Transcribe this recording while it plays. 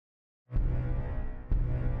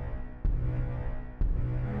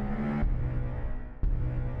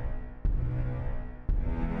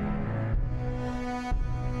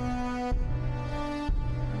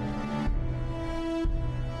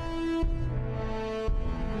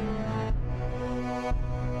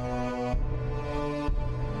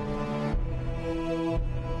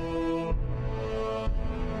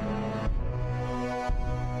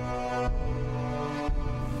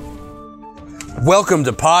Welcome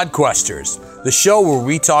to Podquesters, the show where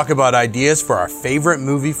we talk about ideas for our favorite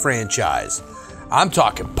movie franchise. I'm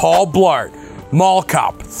talking Paul Blart, Mall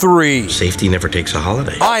Cop 3. Safety never takes a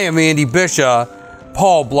holiday. I am Andy Bishop,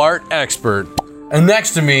 Paul Blart expert. And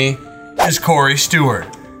next to me is Corey Stewart.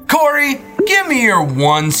 Corey, give me your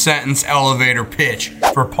one-sentence elevator pitch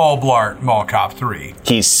for Paul Blart, Mall Cop 3.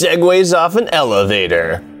 He segues off an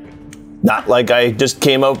elevator. Not like I just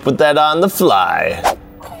came up with that on the fly.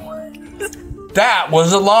 That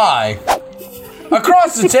was a lie.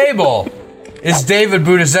 Across the table is David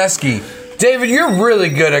Budizeski. David, you're really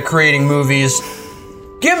good at creating movies.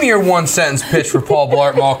 Give me your one-sentence pitch for Paul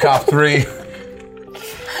Blart, Mall Cop 3.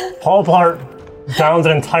 Paul Blart downs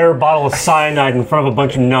an entire bottle of cyanide in front of a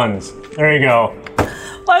bunch of nuns. There you go.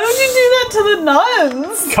 Why would you do that to the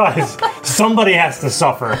nuns? Guys, somebody has to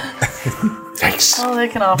suffer. Thanks. Oh, they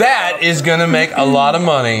can offer That is gonna make a lot of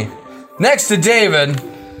money. Next to David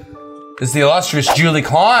is the illustrious Julie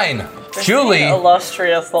Klein. Julie,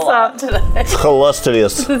 illustrious a lot today.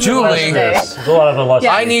 Illustrious. Julie, There's a lot of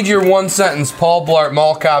illustrious. I need your one-sentence Paul Blart,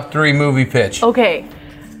 Mall Cop 3 movie pitch. Okay.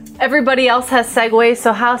 Everybody else has segues,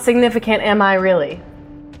 so how significant am I really?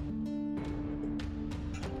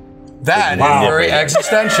 That Wow. is very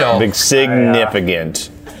existential. Big significant.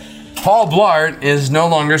 Paul Blart is no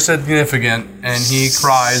longer significant, and he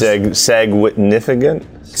cries. Significant?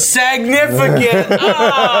 Significant!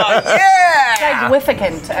 Ah, yeah!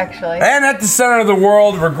 Significant, actually. And at the center of the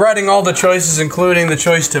world, regretting all the choices, including the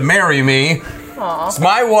choice to marry me, it's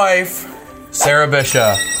my wife, Sarah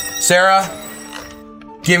Bishop. Sarah,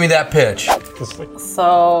 give me that pitch.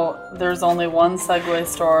 So, there's only one Segway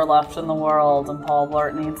store left in the world, and Paul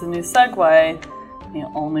Blart needs a new Segway. The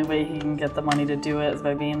only way he can get the money to do it is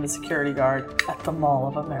by being the security guard at the Mall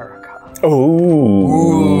of America.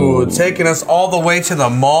 Ooh, taking us all the way to the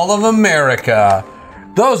Mall of America.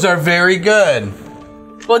 Those are very good.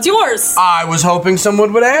 What's yours? I was hoping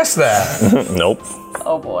someone would ask that. Nope.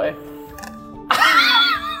 Oh boy.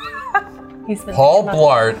 Paul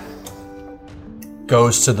Blart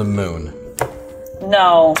goes to the moon.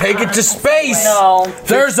 No. Take it to space. No.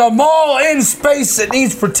 There's a mall in space that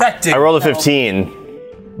needs protecting. I rolled a 15.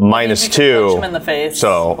 Minus You can punch him 2. in the face.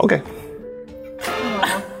 So, okay.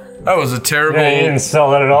 That was a terrible. Yeah, you didn't sell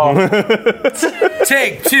that at all.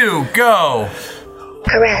 Take 2, go.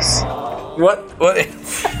 Caress. What?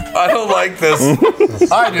 I don't like this.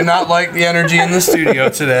 I do not like the energy in the studio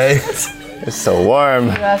today. It's so warm.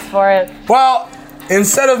 You asked for it. Well,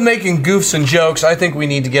 instead of making goofs and jokes, I think we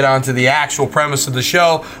need to get on to the actual premise of the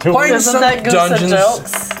show. Playing Isn't some that Goose dungeons. and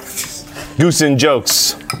Jokes? Goose and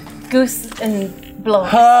jokes. Goose and blow.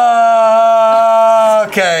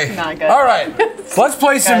 Okay. Not good. All right. Let's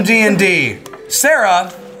play some D&D.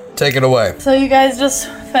 Sarah, take it away. So you guys just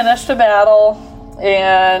finished a battle,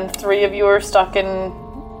 and 3 of you are stuck in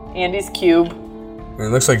Andy's cube. It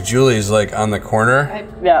looks like Julie's like on the corner.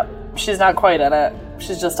 Yeah, she's not quite in it.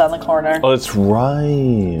 She's just on the corner. Oh, that's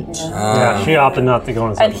right. Yeah, she opted not to go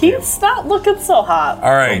inside. And he's not looking so hot.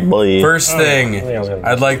 All right. Oh, boy. First thing think I was gonna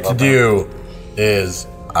I'd like to do is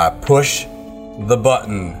push the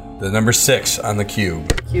button, the number 6 on the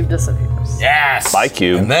cube. Cube disappears. Yes. Bye,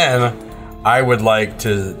 cube. And then I would like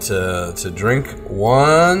to drink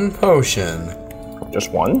 1 potion. Just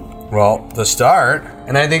one? Well, to start,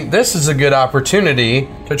 and I think this is a good opportunity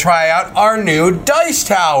to try out our new dice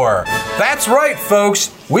tower. That's right, folks.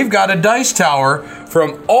 We've got a dice tower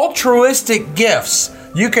from Altruistic Gifts.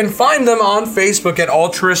 You can find them on Facebook at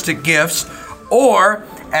Altruistic Gifts or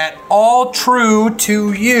at All True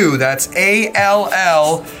to You. That's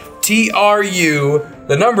ALLTRU,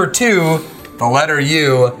 the number 2, the letter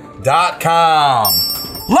U.com.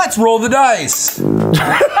 Let's roll the dice.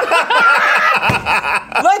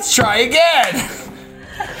 Let's try again.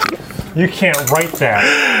 You can't write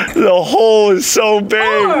that. The hole is so big. 4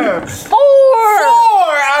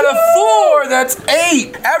 out of 4. That's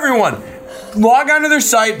 8. Everyone, log onto their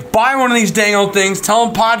site, buy one of these dang old things, tell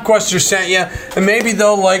them Podquester sent you, and maybe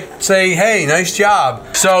they'll say, hey, nice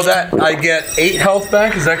job. So that I get 8 health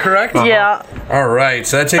back, is that correct? Yeah. All right,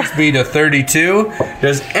 so that takes me to 32.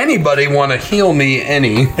 Does anybody want to heal me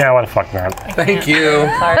any? Yeah, what the fuck, man. Thank you.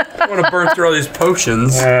 I want to burn through all these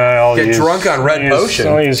potions. I'll Get use- drunk on red potion.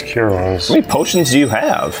 I'll use cure wounds. How many potions do you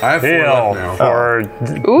have? I have 4 Heal left now. for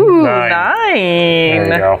Ooh, 9. 9. There you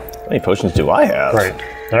go. How many potions do I have? Great.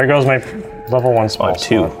 There goes my level 1 I spell. have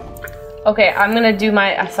 2. Okay, I'm gonna do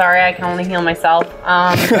my. Sorry, I can only heal myself.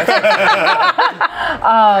 I'm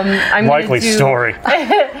Likely gonna do story.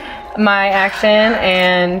 my action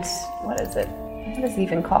and what is it? What is it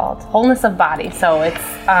even called? Wholeness of body. So it's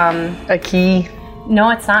A key. No,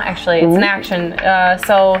 it's not actually. It's an action.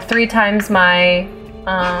 So 3 times my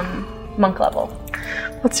monk level.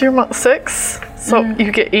 What's your monk? 6? So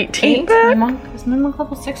you get 18 8. back? Is my monk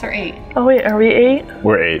level 6 or 8? Oh wait, are we 8?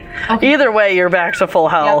 We're 8. Either way, you're back to full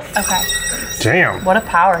health. Yep. Okay. Damn. What a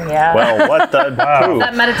power he has. Well, what the poop?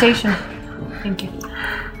 That meditation. Thank you.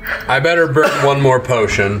 I better burn one more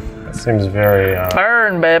potion. That seems very.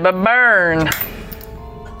 Burn, baby, burn.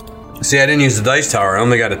 See, I didn't use the dice tower. I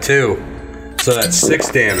only got a 2. So that's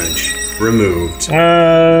 6 damage removed.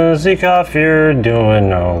 Zekov, you're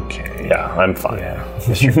doing okay. Yeah, I'm fine. Yeah.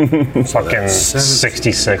 Fucking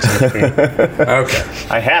 66 HP. Okay.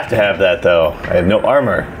 I have to have that though. I have no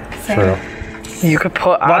armor. True. You could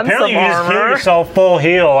put Well, on apparently some you just heal armor. yourself full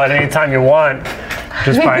heal at any time you want.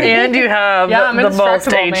 Just by. And you have Yeah, I'm the most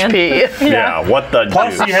indestructible, HP. Yeah, what the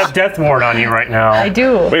Plus, deuce? you have Death Ward on you right now. I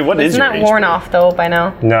do. Wait, what is Isn't your that worn HP? off though by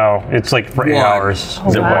now? No, it's like for 8 One. hours.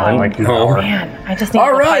 Is it wow. Like an Oh. hour. Man, I just need All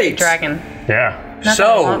to go fight right. a dragon. Yeah. Not that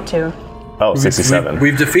I want to. Oh, 67.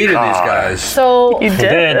 We've defeated these guys. So You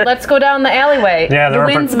did. let's go down the alleyway. Yeah, they the were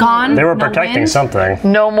wind's gone. They were No protecting wind. something.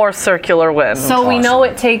 No more circular wind. So we know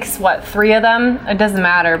it takes what 3 of them. It doesn't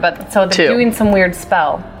matter, but so they're 2. doing some weird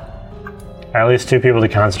spell. At least 2 people to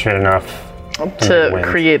concentrate enough. to wind.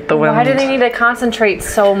 create the wind. Why do they need to concentrate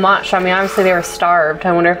so much? I mean, obviously they were starved.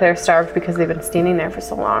 I wonder if they're starved because they've been standing there for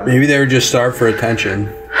so long. Maybe they were just starved for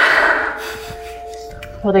attention.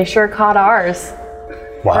 Well, they sure caught ours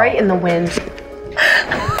Wow. right in the wind.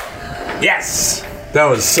 Yes! That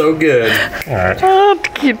was so good. All right.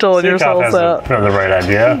 Keep telling Zekov yourselves has that. the right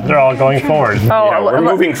idea. They're all going forward. Yeah, we're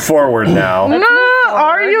moving forward now.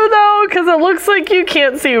 Are you though? Because it looks like you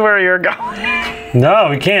can't see where you're going. No,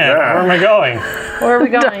 we can't. Yeah. Where am I going? Where are we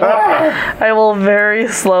going? I will very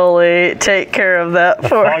slowly take care of that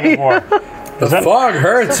for Fog you. of War. The fog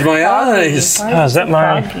hurts my eyes. Oh, is that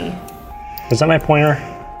my pointer? Is that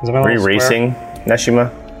my Are you little racing,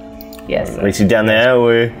 Neshima? Yes. Racing down the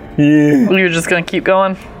alleyway. You're just gonna keep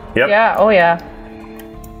going. Yep. Yeah. Oh yeah.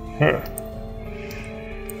 square?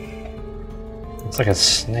 It's like a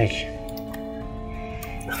snake.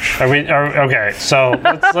 Okay, so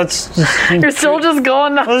let's You're still just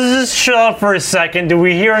going. let's just chill out for a second. Do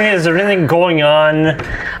we hear any? Is there anything going on?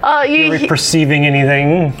 Are we perceiving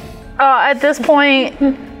anything? At this point,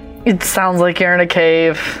 it sounds like you're in a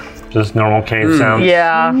cave. Just normal cave sounds.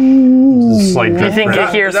 Yeah. Just like You think you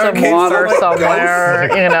hear Is that some okay? water Sound like somewhere,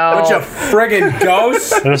 you Bunch know. of friggin'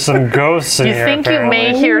 ghosts. there's some ghosts in You here. think you may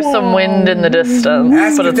apparently. hear some wind in the distance,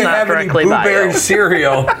 Ask but if it's they not have any directly by blueberry you.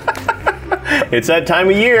 cereal. It's that time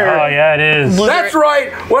of year. Oh yeah, it is. That's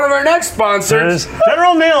right. One of our next sponsors, There's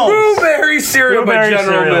General Mills. blueberry cereal by Blueberry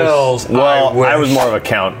General cereals. Mills. Well, I was wish. more of a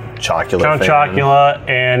Count Chocula Count fan. Chocula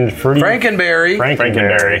and fruity Frankenberry.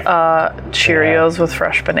 Frankenberry. Cheerios with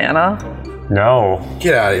fresh banana. No,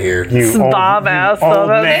 Get out of here. you old, Bob asked, you though. old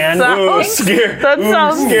That man. Ooh, sounds, scary. that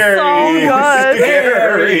sounds so good.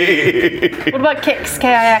 Scary. What about Kix?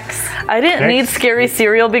 KIX? I didn't need scary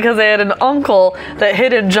cereal because I had an uncle that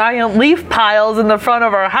hid in giant leaf piles in the front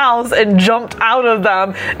of our house and jumped out of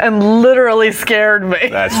them and literally scared me.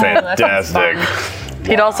 That's that's fantastic.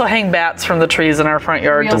 He'd also hang bats from the trees in our front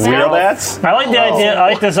yard. Real to bats? Real bats? I like the idea. I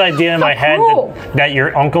like this idea in my head cool. that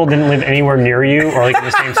your uncle didn't live anywhere near you or like in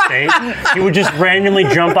the same state. He would just randomly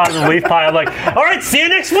jump out of the leaf pile, like, "All right, see you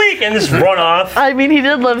next week," and just run off. I mean, he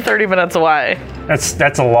did live 30 minutes away.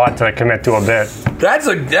 That's a lot to commit to a bit. That's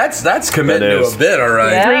committing That to is. a bit, all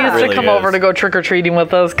right. Yeah. They used really to come is. over to go trick or treating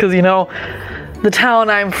with us because, you know, the town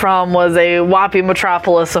I'm from was a whopping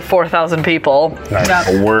metropolis of 4,000 people.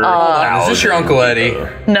 A word. Is this your Uncle Eddie?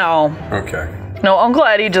 No, Okay. no, Uncle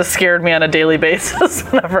Eddie just scared me on a daily basis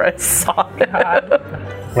whenever I saw him.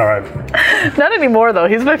 All right. Not anymore, though.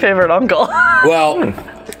 He's my favorite uncle. Well,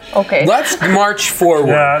 Okay. let's march forward.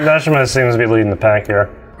 Yeah, Nashima seems to be leading the pack here.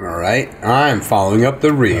 All right. I'm following up the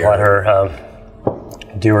Let rear. her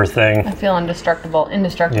do her thing. I feel indestructible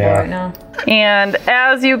Yeah. right now. And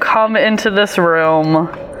as you come into this room,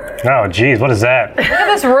 Oh, geez, what is that? Look at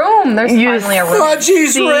this room. There's You finally a room. Oh,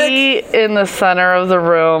 jeez, Rick. see in the center of the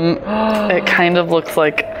room, it kind of looks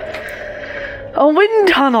like a wind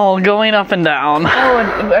tunnel going up and down. Oh,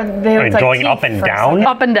 and they Wait, look like going teeth up and for a down? second.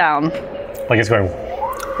 Up and down. Like it's going.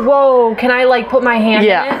 Whoa, can I like put my hand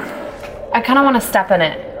Yeah. in it? I kind of want to step in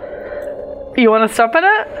it. You want to step in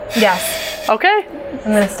it? Yes, Okay.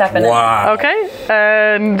 I'm going to step in Wow. Okay.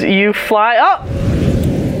 And you fly up.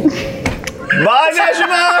 Bye,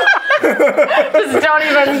 Neshima! it. Just don't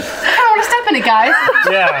even. I don't want to step in it, guys.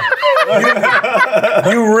 Yeah.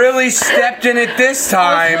 You really stepped in it this Really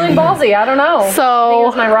time. ballsy. I don't know. I think it So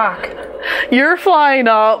was my rock. You're flying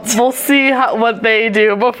up. We'll see what they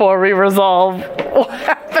do before we resolve.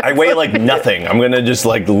 I weigh like nothing. I'm gonna just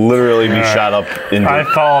like literally be shot up into. I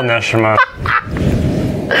fall, Neshima.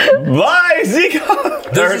 Bye,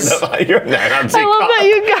 Zika. You're not I love that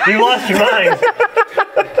you guys. You lost your mind.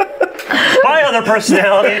 Hi, other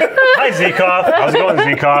personality. Hi, Zekoff. How's it going,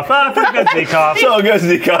 Zekoff? Ah, pretty good, Zekoff. So good,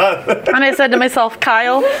 Zika. And I said to myself,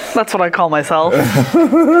 Kyle. That's what I call myself.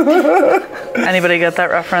 Anybody get that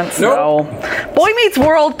reference? Nope. No. Boy Meets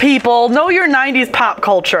World, people. Know your 90s pop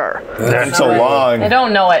culture. That's so long. I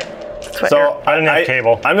don't know it. So I didn't have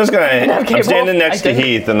cable. I'm just gonna. I'm cable. standing next to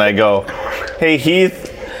Heath, and I go, "Hey,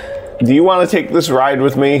 Heath, do you want to take this ride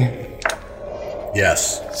with me?"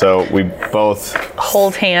 Yes. So we both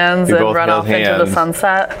Hold hands We and both run held off into the hands.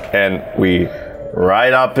 sunset. and we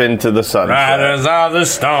ride up into the sunset. Riders of the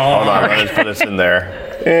storm. Hold on, let's put this in there.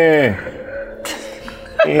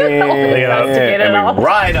 Investigate it And all. we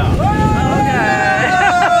ride up.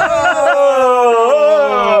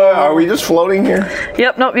 Are we just floating here?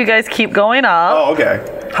 Yep, nope, you guys keep going up. Oh,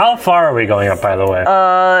 okay. How far are we going up, by the way?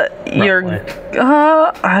 You're,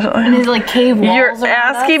 I don't know. There's like cave walls. You're around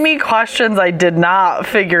asking me questions I did not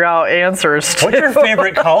figure out answers to. What's your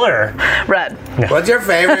favorite color? Red. What's your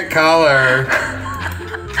favorite color?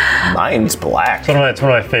 Mine's black. It's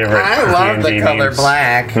one of my favorite D&D memes.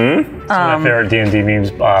 black. It's one of my favorite D&D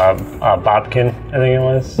memes. Bobkin, I think it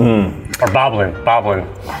was. Or Boblin.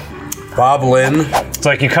 Boblin. It's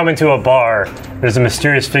like you come into a bar, there's a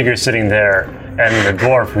mysterious figure sitting there, and the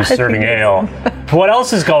dwarf who's serving ale. What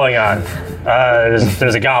else is going on?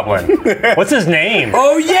 There's a goblin. What's his name?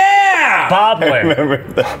 Oh yeah!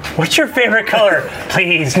 Boblin. What's your favorite color?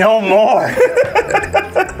 Please, no more.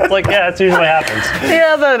 It's like, yeah, that's usually what happens.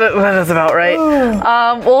 Yeah, that is about right.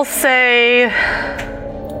 We'll say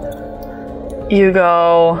you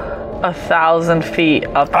go 1,000 feet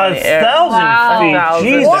up in the air. 1,000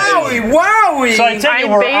 feet. 1,000. Jesus. Wowie! So I take it I'm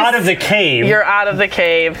we're based- out of the cave. You're out of the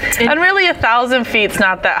cave. And really 1,000 feet's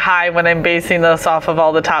not that high when I'm basing this off of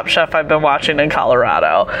all the Top Chef I've been watching in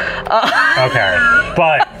Colorado. Okay.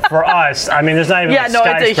 But for us, I mean, there's not even Yeah, no,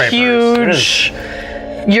 it's a skyscrapers.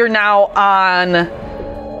 huge. You're now on.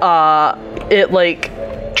 It like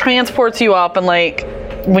transports you up, and like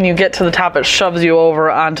when you get to the top, it shoves you over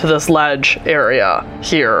onto this ledge area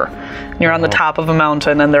here. You're on the top of a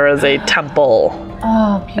mountain, and there is a temple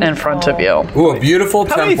Oh, in front of you. Ooh, a beautiful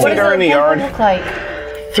How many temple. feet are in the yard? Look like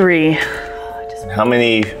 3.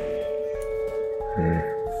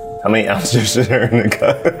 How many ounces are there in the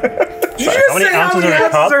cup? Did you just How many say how ounces many are in a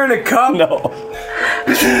ounces cup? are in a cup?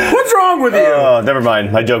 No. What's wrong with you? Oh, never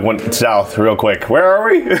mind. My joke went south real quick. Where are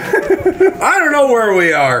we? I don't know where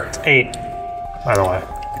we are. 8. By the way.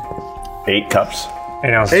 8 cups.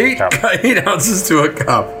 8 ounces in a cup. 8 ounces to a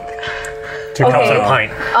cup. 2 cups and a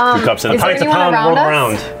pint. 2 cups and a is there pint. Pint's a anyone pound around rolled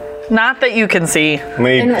us? around. Not that you can see. How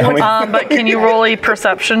many, But can you roll a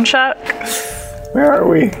perception check? where are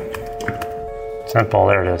we? Temple,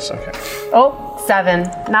 there it is. Okay. Oh, 7.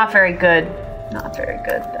 Not very good. Not very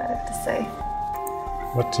good, I have to say.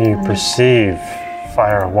 What do you perceive,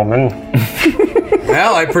 fire woman?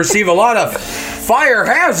 Well, I perceive a lot of fire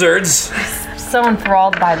hazards. So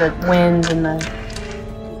enthralled by the wind and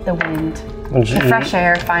the wind. The fresh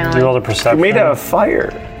air, You finally. rolled a perception. Made out of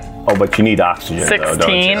fire. Oh, but you need oxygen, though, don't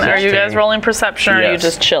 16. you? Are you guys rolling perception, or are you Yes.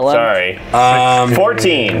 just chilling? Sorry.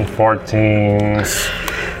 14. 14.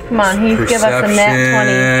 Come on, he's give us a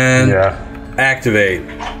nat 20. Yeah. Activate.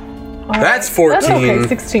 That's 14. That's okay,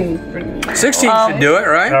 16. 16 should do it,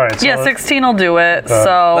 right? All right. So Yeah, 16 will do it.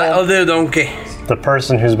 That'll So, do, donkey. the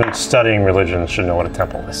person who's been studying religion should know what a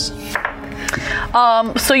temple is.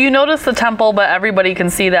 so you notice the temple, but everybody can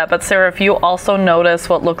see that. But Sarah, if you also notice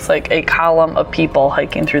what looks like a column of people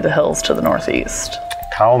hiking through the hills to the northeast.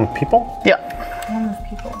 Column people? Yeah.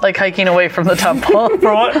 Like hiking away from the temple.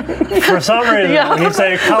 For what? For some reason, Yeah. when you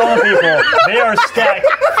say column people, they are stacked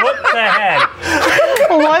foot to head.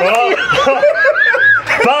 What?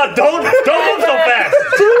 Bob, don't move so fast.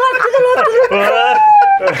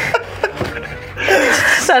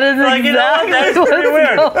 That is Like, you know, exactly that's what's pretty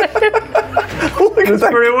weird. going It's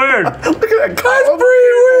pretty weird. Look at that That's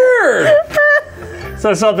pretty weird. It's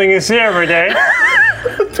not something you see every day.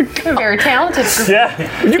 Very talented group. Yeah.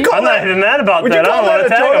 I'm not even mad about Would you that. I call don't want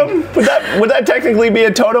that to a tag totem? Would that technically be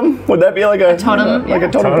a totem? Would that be like a totem, like yeah.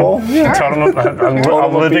 a totem pole? them. Totem, a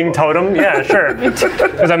of living totem? Yeah, sure.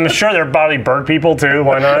 Because I'm sure they're body bird people too.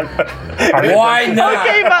 Why not? Why not?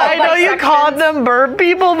 Okay, but I know you called them bird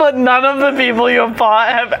people, but none of the people you fought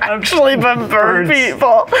have actually been bird Birds.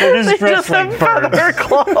 people. They're just They dressed like have birds. feather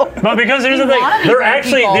clothes. But because here's the wanna thing, be bird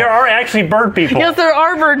people. there are actually bird people. Yes, there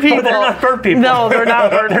are bird people. But they're not bird people. No, they're not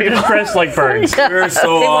bird They're people. dressed like birds. We're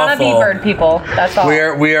so They want to be awful. bird people. That's all.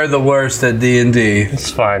 We are the worst at D&D.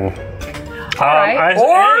 It's fun. right.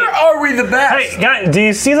 Or are we the best? Hey, guys, do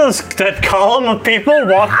you see that column of people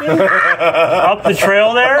walking up the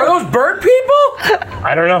trail there? Are those bird people?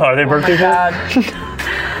 I don't know. Are they bird people?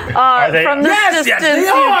 Are they? From this Yes, distance, they you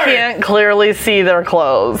are. can't clearly see their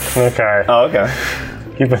clothes. Okay. Oh, okay.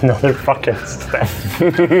 Even though they're fucking stuff.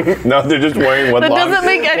 No, they're just wearing one That long- doesn't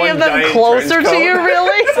make any one of them giant closer trench to coat. you,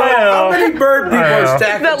 really. How many bird people are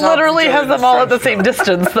stacked That on top of literally each has other? them all at the same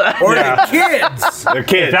distance, then. Or the kids. They're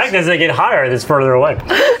kids. In fact, as they get higher, it's further away.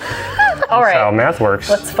 All That's how right. math works.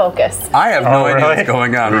 Let's focus. I have no idea really? what's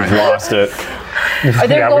going on right now. Lost it. Are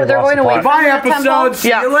they Yeah, we they're lost going the away plot. from Bye, the temple? episode. See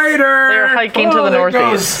Yeah. you later. They're hiking to the there it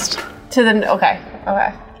northeast. To the okay.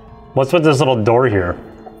 What's with this little door here?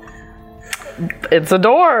 It's a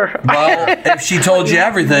door. Well, if she told you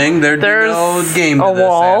everything, there'd be There's no game to a this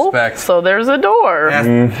wall, aspect. so there's a door.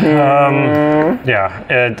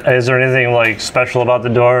 Yeah. Is there anything like special about the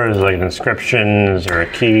door? Is there like an inscription? Is there a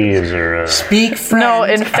key? Is there a... Speak French. No,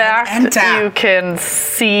 in and fact, enter. you can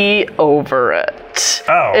see over it.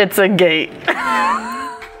 Oh. It's a gate.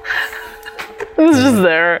 It's just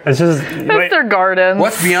there. It's just... It's their garden.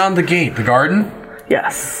 What's beyond the gate? The garden?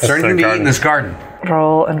 Yes. Is there anything to eat garden. in this garden?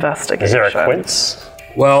 Roll investigation. Is there a quince?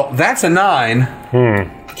 Well, that's a 9.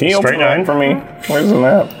 Can you open Straight that nine? for me? Where's the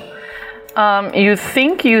map? You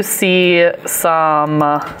think you see some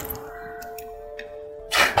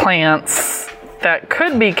plants that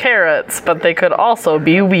could be carrots, but they could also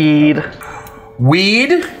be weed.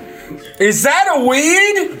 Weed? Is that a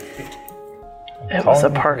weed? It was a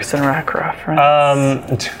Parks and Rec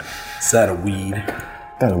reference. Is that a weed?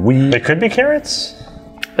 That a weed. They could be carrots?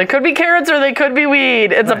 They could be carrots or they could be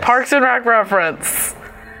weed. It's a Parks and Rec reference.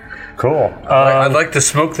 Cool. I'd like to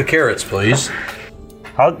smoke the carrots, please.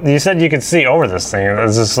 You said you could see over this thing.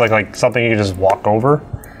 Is this like something you could just walk over?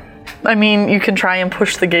 I mean, you can try and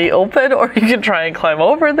push the gate open, or you can try and climb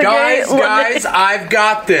over the gate. Guys, I've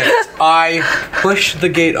got this. I push the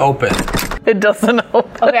gate open. It doesn't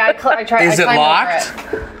open. Okay, I try. Is I it climb locked?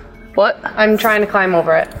 Over it. What? I'm trying to climb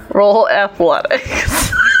over it. Roll athletics.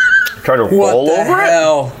 Try to What roll the over it?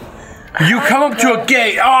 hell? You come up to a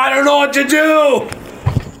gate. Oh, I don't know what to do.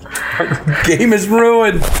 Game is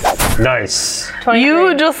ruined. Nice. 23.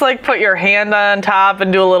 You just like put your hand on top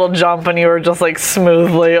and do a little jump, and you were just like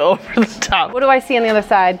smoothly over the top. What do I see on the other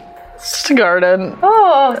side? Just a garden.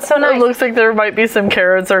 Oh, it's so It nice. looks like there might be some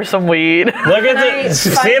carrots or some weed. Look at I the. See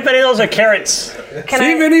find- if any of those are carrots. Can See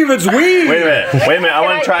I? if any of it's weed. Wait a minute. I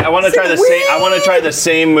want to try. I want to try the same. I want to try the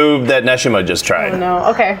same move that Neshima just tried. No.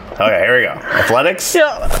 Okay. Okay, here we go. Athletics.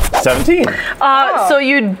 Yeah. 17. So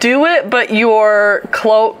you do it, but your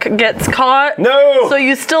cloak gets caught. No. So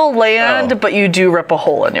you still land, Oh. but you do rip a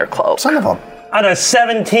hole in your cloak. Son of a. On a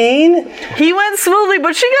 17? He went smoothly,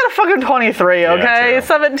 but she got a fucking 23, okay? true.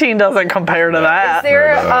 17 doesn't compare to Is that.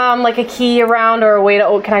 there like a key around or a way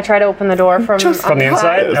to? Can I try to open the door from From the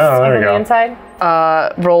inside? Oh, there from we the go.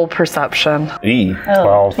 inside? Roll perception. E.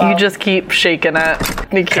 12. You just keep shaking it.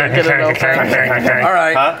 You can't get it open. All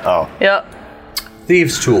right. Huh? Oh. Yep.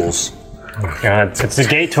 Thieves' tools. God, it's a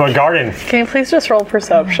gate to a garden. Can you please just roll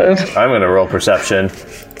perception? I'm gonna roll perception.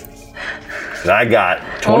 And I got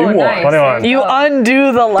 21. nice. 21. You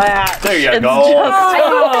undo the latch. There you It's go.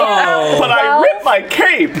 just- But I ripped my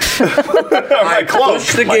cape. my cloak.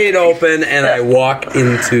 Push the gate open and I walk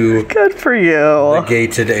into good for you. the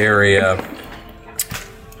gated area.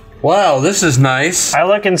 Wow, this is nice. I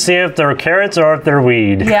look and see if they're carrots or if they're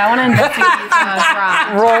weed. Yeah, I want to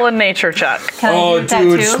investigate. Roll a nature check. Can I Oh, do that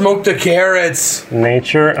dude, too? smoke the carrots.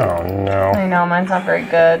 Nature? Oh no. I know mine's not very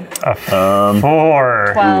good.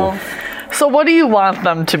 4. 12. So what do you want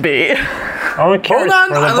them to be? Oh, carrots Hold on,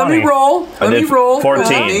 for the let me bunny. roll. Let me did roll.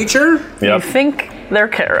 14. Nature. You Yep. think they're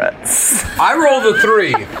carrots. I rolled a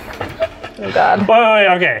 3. Oh God. Wait,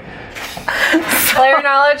 okay. Player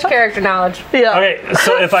knowledge, character knowledge. Yeah. Okay,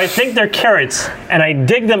 so if I think they're carrots and I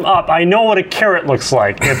dig them up, I know what a carrot looks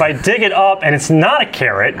like. If I dig it up and it's not a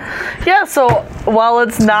carrot, Yeah, so while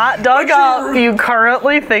it's not dug up, you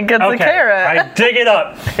currently think it's okay, a carrot. I dig it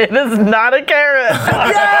up. It is not a carrot.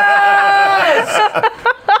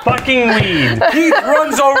 Fucking weed. Keith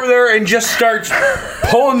runs over there and just starts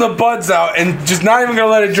pulling the buds out and just not even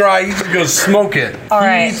gonna let it dry. He's just gonna smoke it. All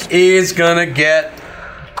right. Keith is gonna get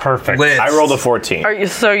Perfect. lit. I rolled a 14.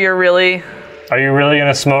 So you're really, Are you really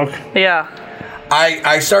gonna smoke? yeah.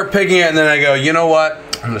 I start picking it and then I go, you know what?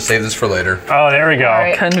 I'm gonna save this for later. Oh, there we go.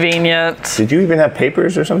 right. Convenient. Did you even have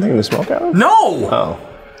papers or something to smoke out of? No! Oh.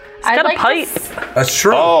 I'd got a pipe. That's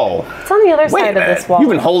true. Oh, It's on the other wait a side of minute. this wall. You've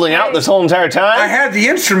been holding out this whole entire time? I had the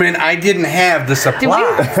instrument. I didn't have the Do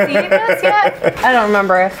supply. we see this yet? I don't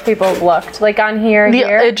remember if people have looked. Like on here,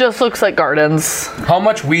 here. It just looks like gardens. How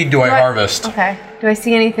much weed do I harvest? Okay. Do I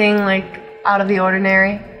see anything like out of the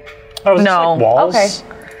ordinary? Oh, is this No. like walls? Okay.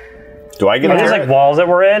 Do I get Are a these like walls that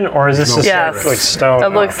we're in, or is this just Yes. like stone? It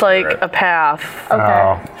looks Oh, like right. a path Okay.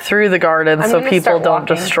 Oh. through the garden I'm so gonna people start don't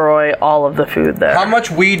walking. destroy all of the food there. How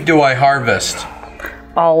much weed do I harvest?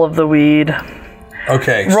 All of the weed.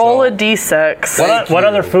 Okay. Roll so a d6. Thank What you.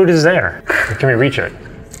 other food is there? Can we reach it?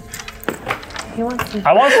 He wants to.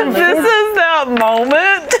 I want some. This is that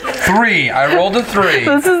moment. 3. I rolled a 3.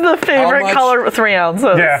 This is the favorite much? color. 3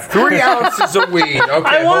 ounces. Yeah. 3 ounces of weed. Okay,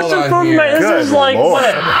 I want hold some on food. here. This is Good like Lord.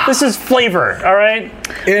 what? This is flavor. All right.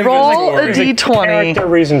 Roll a Inventory. d20. Character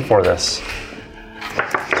reason for this.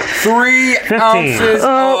 3 ounces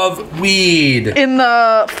Oh. of weed. In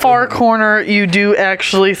the far corner, you do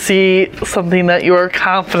actually see something that you are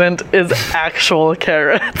confident is actual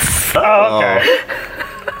carrots. Oh, okay.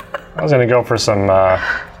 I was gonna go for some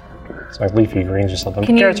like leafy greens or something.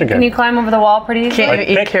 Can you Carrots are good. can you climb over the wall pretty easily? Can't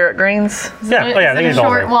you eat pick- carrot greens? yeah. Oh yeah. I think Is it's it a all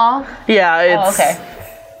short there. wall? Yeah, it's Oh, okay.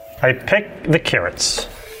 I pick the carrots.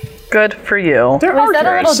 good for you. There Was that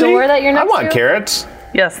a little door that you're I next want to? carrots.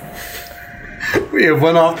 Yes. We have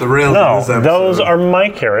went off the rails in No, this episode. those are my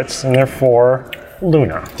carrots, and they're for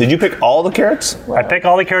Luna. Did you pick all the carrots? I pick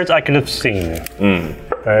all the carrots I could have seen.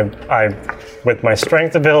 I, with my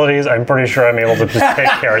strength abilities, I'm pretty sure I'm able to just pick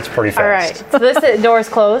carrots pretty fast. All right. So this door is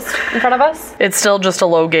closed in front of us. It's still just a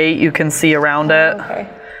low gate. You can see around it. Okay.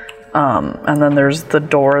 And then there's the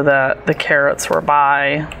door that the carrots were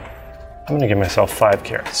by. I'm gonna give myself 5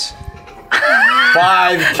 carrots.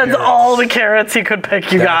 5 That's carrots. all the carrots you could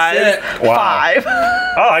pick, you guys. it. Wow. 5.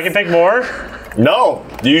 Oh, I can pick more. No.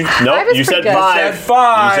 You was you said pretty good. 5. Said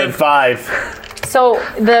 5. You said 5. So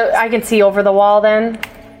I can see over the wall then.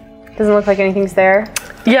 Doesn't look like anything's there.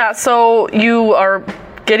 Yeah, so you are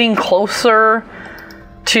getting closer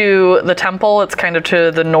to the temple. It's kind of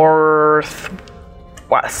to the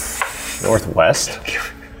northwest. Northwest.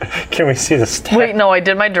 Can we see the stack? Wait, no, I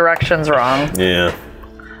did my directions wrong. Yeah.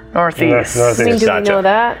 Northeast. I mean, do we Gotcha. know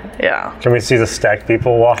that? Yeah. Can we see the stacked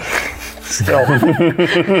people walk? Still.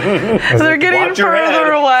 They're getting Watch your head.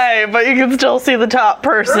 further away, but you can still see the top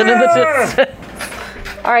person in the distance.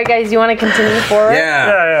 All right, guys. You want to continue forward?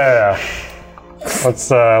 Yeah. Yeah.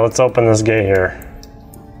 Let's open this gate here.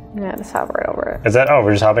 Yeah. Just hop right over it. Is that? Oh,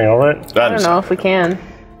 we're just hopping over it. I don't know if we can.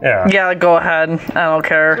 Yeah. Yeah, go ahead. I don't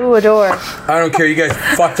care. Ooh, a door. I don't care. You guys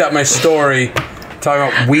fucked up my story.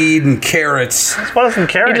 Talking about weed and carrots. Let's put some You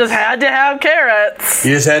carrots. just had to have carrots.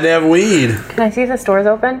 You just had to have weed. Can I see if this door's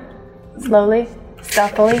open? Slowly,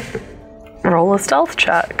 stealthily. Roll a stealth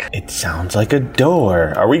check. It sounds like a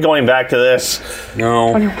door. Are we going back to this?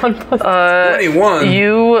 No. 21.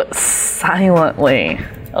 You silently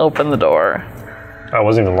open the door. Oh, it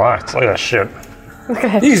wasn't even locked. Look at that shit.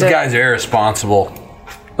 These guys are irresponsible.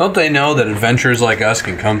 Don't they know that adventurers like us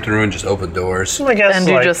can come through and just open doors? I guess. And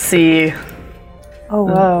you like, just see Oh,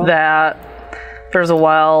 whoa. that there's a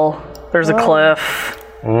well, there's a cliff.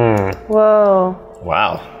 Whoa.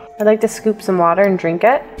 Wow. I'd like to scoop some water and drink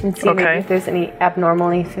it and see maybe Okay. if there's any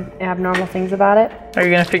abnormal things about it. Are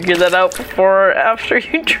you gonna figure that out before or after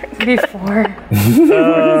you drink it? Before.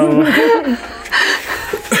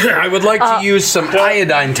 I would like to use some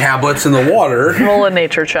iodine tablets in the water. Roll a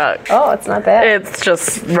nature check. Oh, it's not bad. It's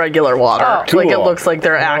just regular water. Oh. Like it Cool. looks like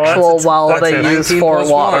their that's- actual well that's they it. use 19 for plus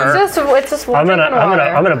water. It's just I'm drinking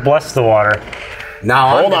water. gonna bless the water.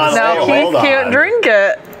 Now Hold on. Now Oh, Keith hold on. can't drink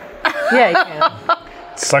it. Yeah, you can.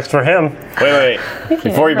 Sucks for him. Wait.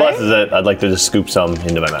 Before he right? blesses it, I'd like to just scoop some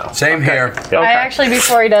into my mouth. Same here. Yep. I actually,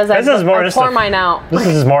 before he does, I This is more just pour a- mine out. This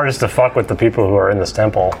is more just to fuck with the people who are in this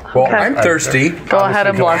temple. Well, I'm thirsty. Go ahead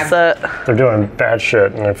and bless it. They're doing bad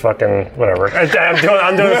shit and they're fucking whatever. I'm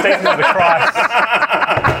doing the Stations of the Cross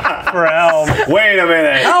for Helm. Wait a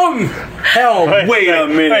minute. Helm! Wait a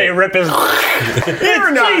minute. Hey, rip his.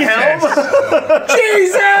 You're not Helm.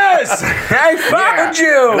 Jesus! I found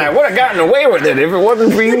you! I would have gotten away with it if it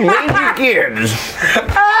wasn't for you lazy kids.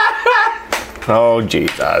 Oh,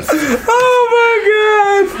 Jesus. Oh my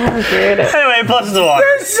god! Anyway, bless the water.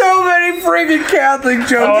 There's so many friggin' Catholic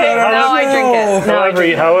jokes that I No, I drink it. No, I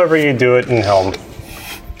drink it. However you do it in Helm.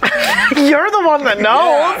 You're the one that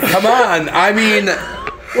knows. Come on, I mean,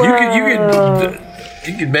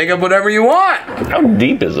 you could make up whatever you want. How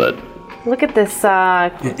deep is it? Look at this.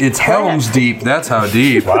 It's Helm's deep. That's how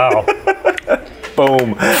deep. Wow.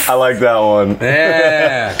 Boom. I like that one.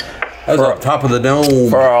 Yeah, that was on top of the dome.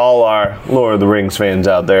 For all our Lord of the Rings fans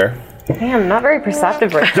out there, Damn, not very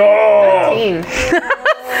perceptive right now. Oh! 13.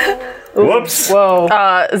 Whoops. Whoa.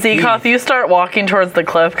 Zekoth, you start walking towards the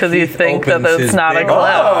cliff because you think that opens it's his not a big cliff.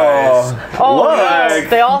 Oh, Oh, look. no.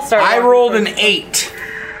 They all start. I walking rolled an towards- 8.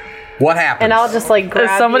 What happened? And I'll just like grab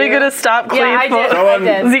Is somebody you. gonna stop Cleve? Yeah, I did. Someone-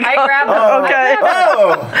 I did. Zekoth. I grabbed them. Okay.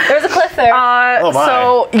 Oh! There's a cliff there. Oh, my.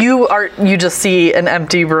 So you just see an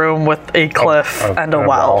empty room with a cliff and a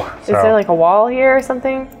well. Is there like a wall here or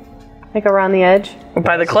something? Like around the edge?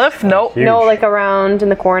 By the cliff? Nope. Huge. No, like around in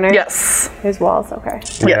the corner? Yes. There's walls, okay.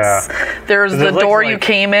 Yes. There's It the looks door you like-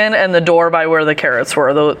 came in and the door by where the carrots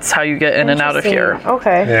were. That's how you get in and out of here. Interesting.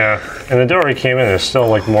 Okay. Yeah, and the door we came in, there's still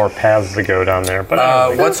like more paths to go down there.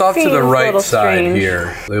 But what's off to Seems the a right little side strange.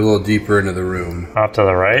 here? A little deeper into the room. off to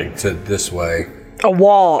the right, To this way. A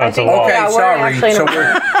wall. that's a think- wall. Okay, Yeah, we're sorry. actually in a- So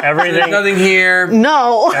there's Everything, nothing here.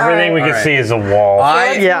 No. everything we can Alright. see is a wall.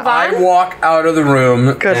 I Yeah. I walk out of the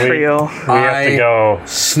room. Good for you. we have to go.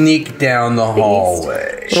 Sneak down the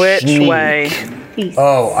hallway. Which way? East.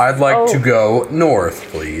 Oh, I'd like to Oh. go north,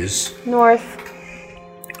 please. North.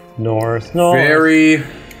 North. Very,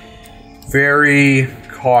 very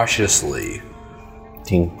cautiously.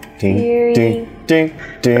 Ding, ding, Very- ding, ding,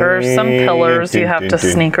 ding. There are some pillars you have to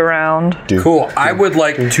sneak around. Cool. I would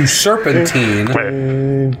like to serpentine.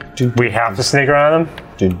 Wait, we have to sneak around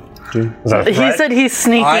them? Is that a He threat? said he's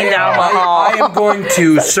sneaking down the I hall. am going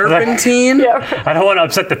to serpentine I don't want to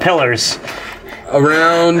upset the pillars.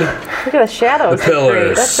 around. Look at the shadows. The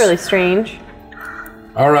pillars. That's really strange.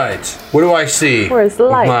 All right. What do I see? Where's the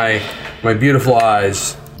with light? my beautiful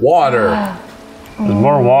eyes. Water. There's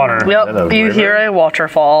more water. Yep, Is that a you river? hear a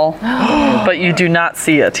waterfall, but you do not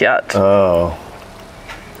see it yet. Oh.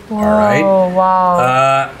 All right. Oh,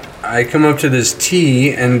 wow. I come up to this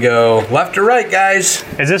T and go left or right, guys.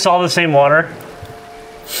 Is this all the same water?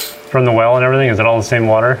 From the well and everything? Is it all the same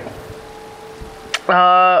water?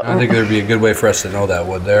 I think there'd be a good way for us to know that,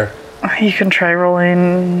 would there? You can try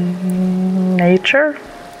rolling nature,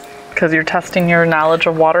 because you're testing your knowledge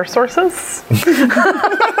of water sources.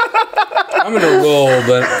 I'm gonna roll,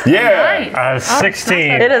 but Yeah.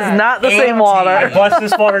 16. It is not the same water. Bless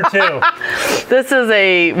this water too. This is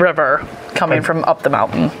a river coming from up the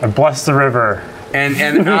mountain. I bless the river.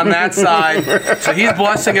 and on that side, so he's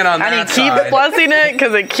blessing it on And he that keeps side. blessing it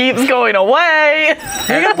because it keeps going away. You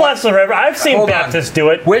can bless the river. I've seen Hold on. Baptists do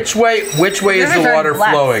it. Which way is the very water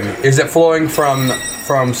blessed. flowing? Is it flowing from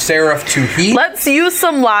Seraph to Heath? Let's use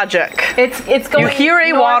some logic. It's going. You hear a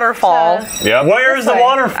north waterfall, to- Yep. Where is the way.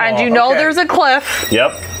 waterfall? and you know Okay. there's a cliff.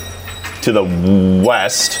 Yep. To the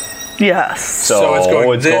west. Yes. So, it's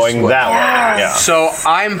going this way. that way. Yeah. So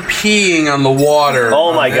I'm peeing on the water Oh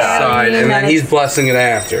on my this God. side, and then he's blessing it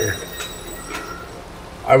after.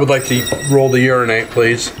 I would like to roll the urinate,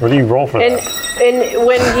 please. What do you roll for And that? and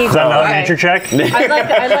when he Is that not a okay. nature check?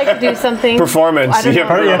 I'd like to do something. Performance. I don't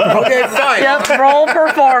know. Yeah. Okay, fine. Yep, roll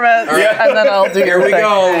performance, and then I'll do Here your we thing.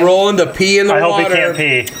 go, rolling to pee in the I hope water. he can't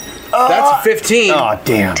pee. That's a 15. Oh,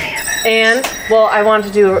 damn. And well, I want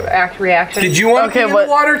to do reaction. Did you want Okay, to pee in what-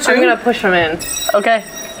 the water too? I'm gonna push him in. Okay.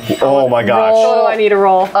 Oh my gosh. Oh, I need to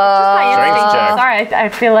roll. It's just my Strength instinct. check. Sorry, I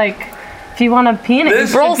feel like if you want to pee in it, you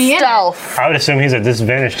This- should Roll be in it. stealth. I would assume he's at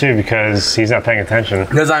disadvantage too because he's not paying attention.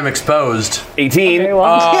 Because I'm exposed. 18. Very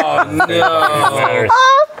well. Oh no! Matters.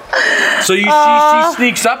 So she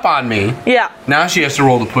sneaks up on me. Yeah. Now she has to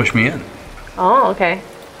roll to push me in. Oh, okay.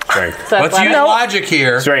 Strength. So Let's use athletic. logic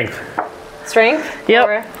here. Strength. Strength. Yep.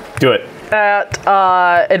 Or- Do it. At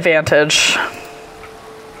advantage.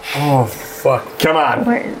 Oh fuck! Come on.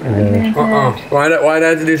 Why'd I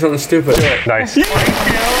have to do something stupid? Nice.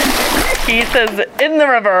 Keith is in the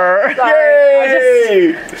river.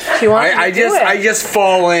 Yay! She wants I to do it. just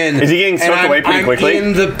fall in. Is he getting and swept away pretty I'm quickly?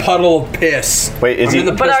 in the puddle of piss. Wait, is I'm he- in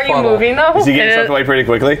the But piss are you puddle. moving though? Is he getting It- swept away pretty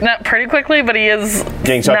quickly? Not pretty quickly, but he is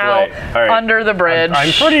Getting swept now away. All right. under the bridge.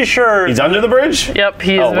 I'm pretty sure. He's under the bridge? Yep,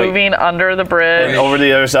 he's Oh, wait. moving under the bridge. Over to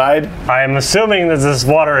the other side? I'm assuming that this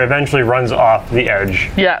water eventually runs off the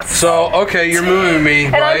edge. Yes. So okay, you're moving me,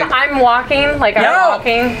 And right? I'm walking, like I'm No.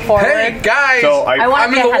 walking forward. Hey guys, So I wanna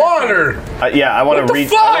I'm be in the ahead of water. Yeah, I want What to the reach.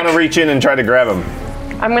 fuck? I want to reach in and try to grab him.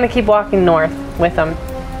 I'm gonna keep walking north with him.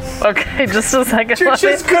 Okay, just a second. You're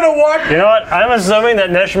just gonna walk. You know what? I'm assuming that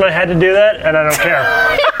Neshima had to do that, and I don't care.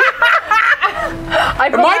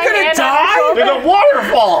 Am Am I gonna die? There's a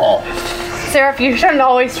waterfall! Seraph, you shouldn't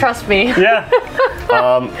always trust me. Yeah.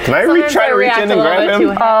 Can I try to reach in and grab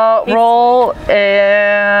him? Roll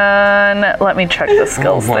and let me check the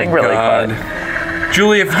skills Oh my thing really God. quick.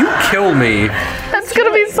 Julie, if you kill me, That's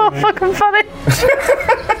gonna be so fucking funny.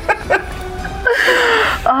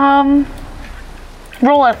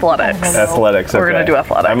 Roll athletics. Athletics. We're gonna okay. do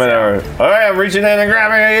athletics, I'm gonna. All right, I'm reaching in and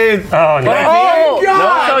grabbing it. Oh, no.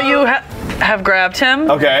 Oh, so you have grabbed him.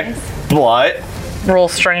 Okay. But. Roll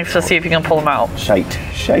strength to see if you can pull him out. Shite.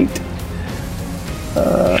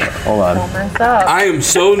 Hold on. I am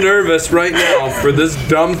so nervous right now for this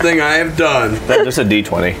dumb thing I have done. That's just a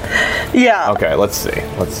D20. Yeah. Okay, let's see.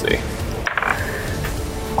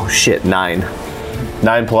 Oh shit, 9.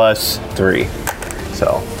 9 plus 3.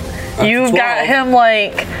 So. You've got 12. him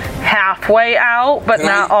like halfway out, but Can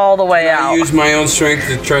not I- all the way I out. use my own strength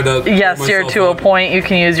to try to. Yes, pull you're myself to a up. point. You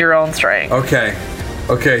can use your own strength.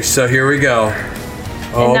 Okay, so here we go.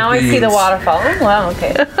 And now I see the beans. waterfall. Oh, wow,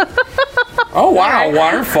 okay. Oh wow,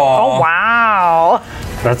 waterfall. Oh wow!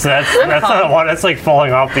 That's not one. That's like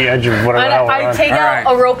falling off the edge of whatever the hell we're I on. take All out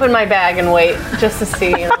right. a rope in my bag and wait just to see,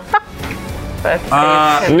 you know. But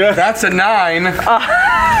That's a 9.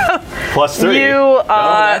 Plus 3. You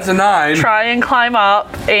That's a 9. try and climb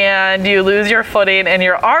up, and you lose your footing, and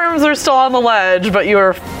your arms are still on the ledge, but you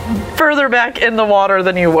are further back in the water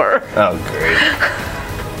than you were. Oh great.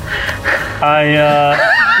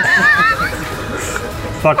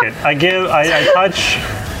 Fuck it. I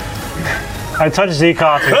touch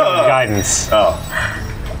Zekoth with guidance. Oh.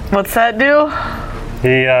 What's that do?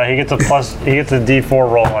 He gets a D4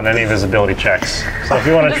 roll on any visibility checks. So if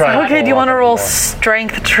you want to try. Okay, do you want to roll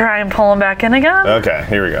strength to try and pull him back in again? Okay,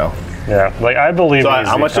 here we go. Yeah, like I believe. So he's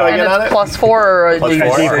how much do I And get on it's it? +4 or a Plus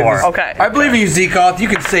D4? four. D4. Okay. I believe in you, Zekoth. You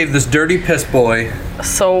can save this dirty piss boy.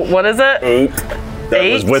 So what is it? 8. That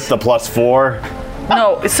was 8? with the +4.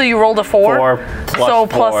 No, so you rolled a 4? 4 plus so 4.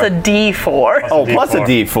 plus a D4. Oh, plus a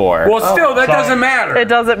D4. Well, still, that doesn't matter. It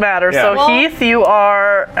doesn't matter. Yeah. So Well- Heath, you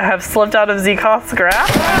have slipped out of Zekoth's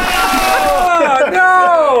grasp. Oh,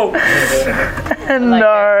 no!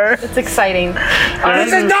 No. it's exciting.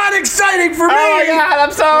 This is not exciting for me! Oh my god,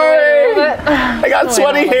 I'm sorry! I got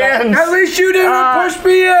sweaty hands! At least you didn't push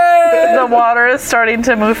me in! The water is starting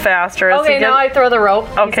to move faster. As Okay, you now I throw the rope.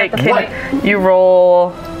 He's Okay, at the can point. you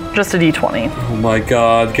roll just a D20? Oh my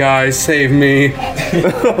god, guys, save me.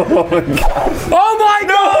 Oh my god!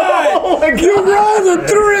 Oh my god! You rolled a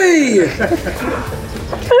 3!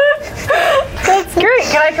 That's great.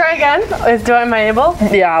 Can I try again? Am I able?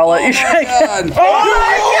 Yeah, I'll let you try. God.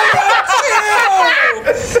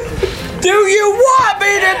 Do you want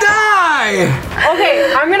me to die?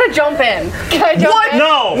 Okay, I'm gonna jump in. Can I jump in?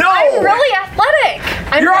 No! I'm really athletic.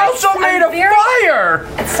 You're also made of fire!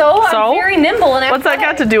 So I'm very nimble and What's that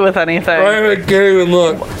athletic. got to do with anything? I can't even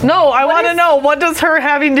look. No, I want to know, what does her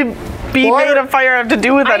having to be What? made of fire have to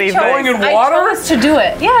do with I anything? Going in chose, water? I chose to do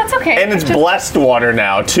it. Yeah, it's okay. And it's blessed water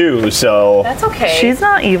now, too, so. That's okay. She's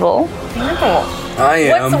not evil. nimble. I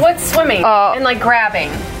am. What's swimming and like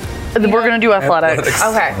grabbing? We're gonna do athletics.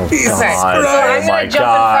 Okay. Okay. So God. I'm Oh gonna my jump in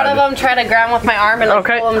front of God. him, try to grab him with my arm, and like,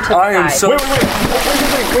 Okay. pull him to the I am side.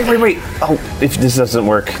 so. Wait. Oh, if this doesn't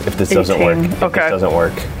work. If this doesn't work. 18. If Okay. this doesn't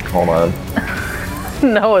work. Hold on.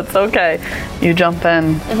 No, it's okay. You jump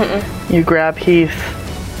in. You grab Heath.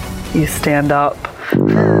 You stand up.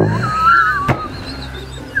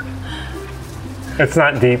 It's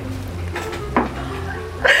not deep.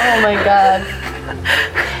 Oh my god.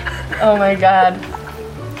 Oh my god.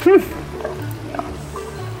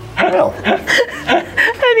 Well,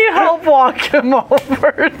 And you help walk him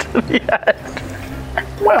over to the edge.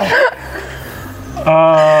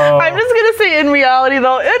 I'm just gonna say, in reality,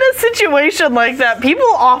 though, in a situation like that, people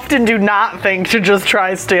often do not think to just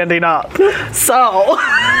try standing up. So,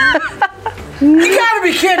 You gotta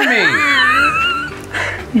be kidding me!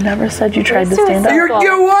 you never said you tried to stand up. You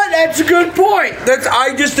know what? That's a good point.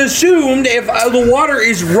 I just assumed if the water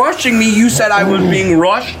is rushing me, you said I was being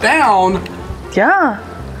rushed down. Yeah.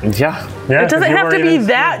 yeah. Yeah, It doesn't have to be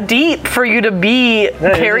that deep for you to be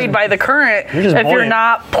carried by the current You're just if you're buoyant.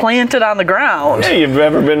 not planted on the ground. Hey, you've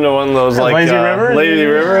ever been to one of those, like, Lazy River? Lazy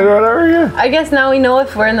River or whatever? Yeah. I guess now we know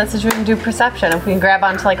if we're in that situation, do perception. If we can grab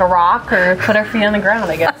onto like a rock or put our feet on the ground,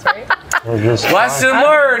 I guess, right? Lesson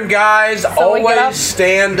learned, guys. we get up. Always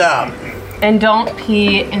stand up. And don't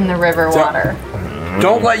pee in the river water.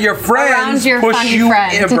 Don't let your friends Around your push funny you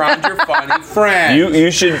friend. around your funny friend. You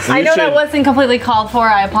should. I know that wasn't completely called for.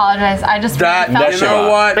 I apologize. I just That, really felt you know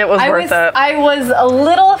what? It was worth it. I was a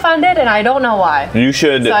little offended, and I don't know why. You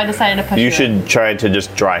should. So I decided to push You you should try to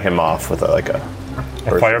just dry him off with a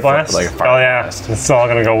Fire blast? Like a fire Oh yeah, blast. it's all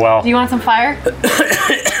gonna go well. Do you want some fire?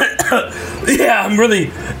 Yeah, I'm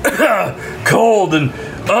really cold and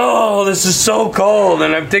Oh, this is so cold,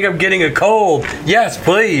 and I think I'm getting a cold. Yes,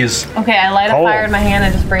 please. Okay, I light a Oh. fire in my hand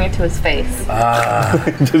and just bring it to his face.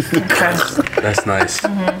 That's nice.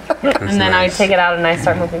 And then I take it out and I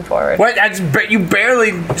start moving forward. What? You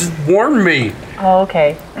barely just warmed me. Oh,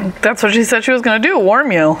 okay. That's what she said she was gonna do,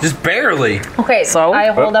 warm you. Just barely. Okay, So? I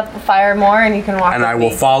hold up the fire more and you can walk And with I will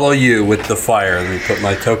me. follow you with the fire. Let me put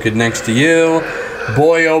my token next to you.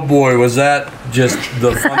 Boy, oh boy, was that just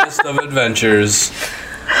the funnest of adventures.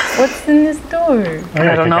 What's in this door?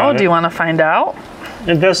 I don't know. Do you want to find out?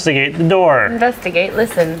 Investigate the door, Investigate,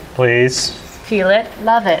 listen, please. feel it,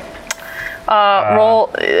 love it. Roll.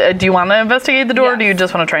 Do you want to investigate the door, or do you Yes.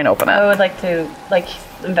 just want to try and open I it? would like to,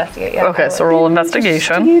 investigate. Yeah, Okay, so roll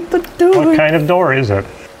investigation. What kind of door is it?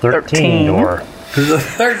 13 door. There's a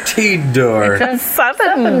 13 door.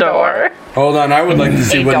 Seven door. Hold on, I would like to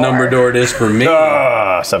see what number door it is for me.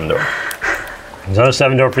 7 door. Is that a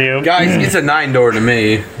 7 door for you? Guys, it's a 9 door to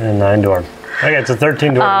me. And 9 door. Okay, it's a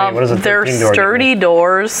 13 door to me. What is a 13 They're door? sturdy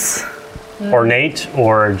doors. Ornate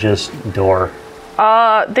or just door?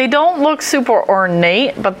 They don't look super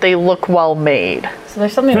ornate, but they look well made. So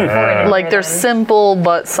there's something important. Like they're simple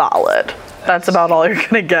but solid. That's about all you're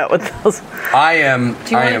gonna get with those. I am.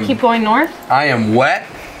 Do you I want am. to keep going north? I am wet.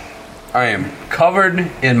 I am covered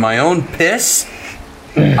in my own piss.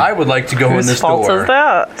 I would like to go in Whose this fault door. is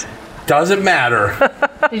that? Doesn't matter.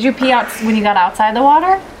 Did you pee out when you got outside the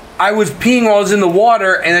water? I was peeing while I was in the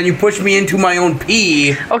water, and then you pushed me into my own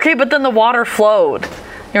pee. Okay, but then the water flowed.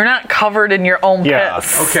 You're not covered in your own Yeah.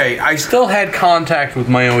 piss. Okay, I still had contact with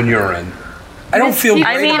my own urine. I don't feel great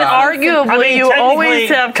I mean, about it. arguably, you always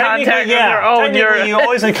have technically, contact with yeah, your own technically urine. You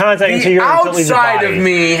always have contact with The your urine until it leaves your outside of body.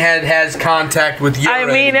 me has contact with urine.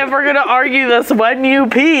 I mean, if we're gonna argue this, when you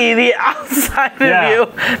pee, the outside Yeah.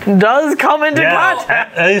 of you does come into Yeah,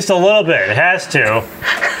 contact. at least a little bit. It has to.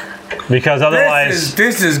 Because otherwise...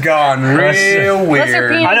 this has gone real Unless you're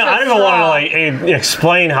weird. peeing- I don't even want to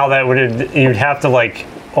explain how that would. You'd have to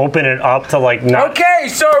open it up to not. Okay,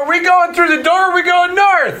 so are we going through the door or are we going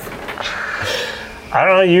north? I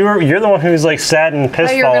don't know. You're the one who's sad and Oh,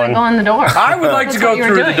 piss you were falling. going to go in the door. I would like to That's go what you were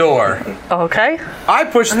through the doing. door. Okay. I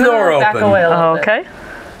push the door Back open. away a little bit. Okay.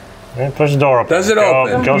 Yeah, push the door open. Does it Go-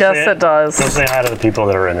 open? Go Yes, say it does. Go say hi to the people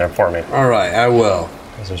that are in there for me. All right, I will.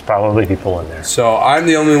 'Cause there's probably people in there. So I'm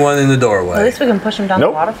the only one in the At doorway. least we can push him down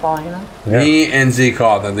Nope. the waterfall, you know? Me and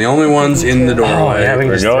Zekoth are the only ones in the doorway. Yeah, we can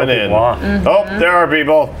We're just going throw in. people off. Oh, there are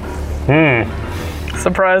people.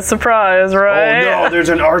 Surprise, surprise, Oh right? no, there's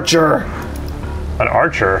an archer. An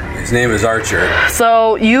archer. His name is Archer.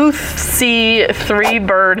 So you see 3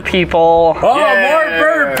 bird people Oh, Yay. more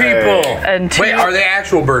bird people. and 2 Wait, are they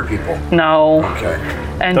actual bird people? no, Okay.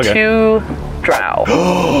 and Okay. 2 drow.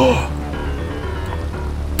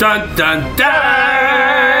 Dun dun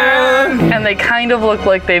dun! And they kind of look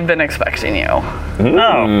like they've been expecting you.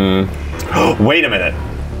 Oh. Wait a minute.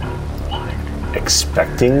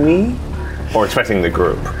 Expecting me? Or expecting the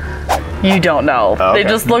group? You don't know. Okay. They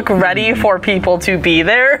just look ready for people to be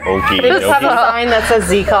there. Okie They just have a dokie. sign that says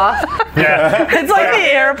Zekoth. Yeah. It's like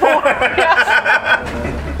the airport.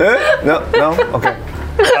 No, okay.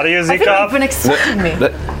 How do you, You've Zekoff? been expecting me.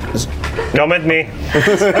 Come with me.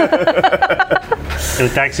 The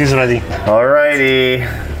taxi's ready. Alrighty.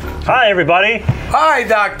 Hi, everybody. Hi,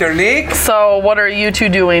 Dr. Neek. So what are you 2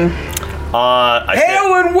 doing? I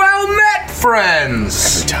Hail and well met,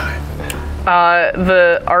 friends. time.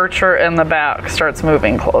 The archer in the back starts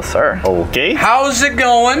moving closer. Okay. How's it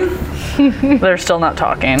going? They're still not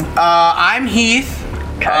talking. I'm Heath.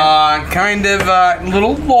 Kind of a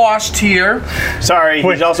little lost here. Sorry,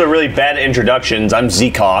 he's also really bad at introductions. I'm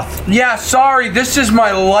Zekoth. Yeah, sorry. This is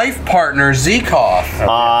my life partner, Zekoth.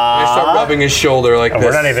 I start rubbing his shoulder like this.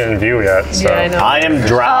 We're not even in view yet. So. Yeah, I know. I am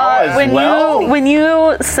Drow as when well. when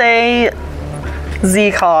you say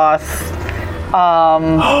Zekoth,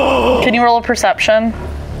 can you roll a perception?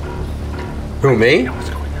 Who, me?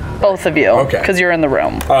 Both of you. Okay. Because you're in the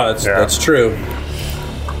room. Oh, that's true.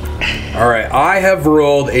 All right, I have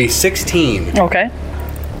rolled a 16. Okay.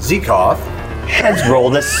 Zekoth. Let's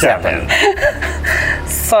roll the 7.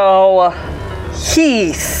 So,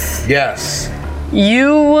 Heath, Yes.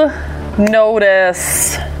 you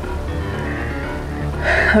notice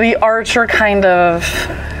the archer kind of.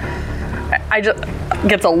 I just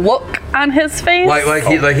gets a look on his face. Like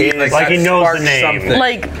he Like he that knows sparked the name. something.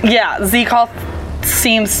 Like, yeah, Zekoth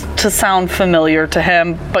seems to sound familiar to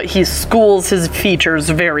him, but he schools his features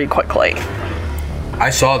very quickly. I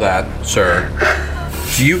saw that, sir.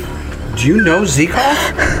 Do you know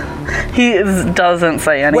Zekoth? He doesn't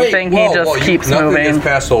say anything. He just keeps nothing moving. gets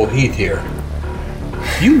past old Heath here.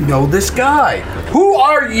 You know this guy. Who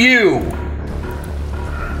are you?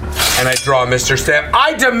 And I draw Mr. Stab.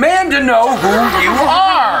 I demand to know who you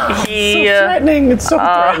are. He Threatening. It's so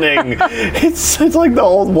threatening. It's like the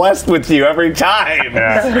Old West with you every time.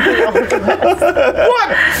 What?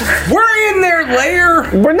 We're in their lair.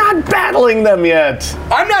 We're not battling them yet.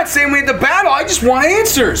 I'm not saying we had to battle. I just want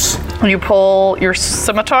answers. You pull your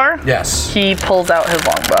scimitar. Yes. He pulls out his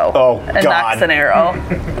longbow. Oh, and God. knocks an arrow.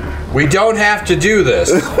 We don't have to do this.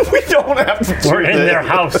 We don't have to do We're in this. their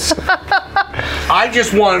house. I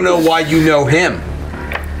just want to know why you know him.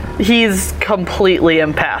 He's completely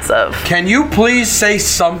impassive. Can you please say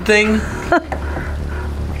something?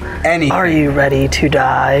 Anything. Are you ready to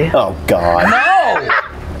die? Oh, God.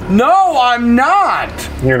 No, I'm not.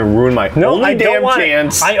 You're going to ruin my only I don't damn want.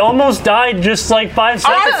 chance. I almost died just like 5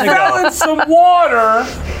 seconds I ago. fell in some water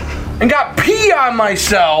and got pee on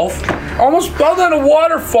myself. Almost fell down a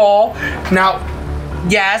waterfall. Now,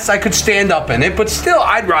 yes, I could stand up in it, but still,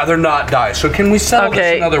 I'd rather not die. So can we settle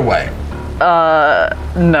this another way?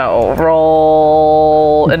 No.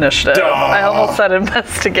 Roll initiative. I almost said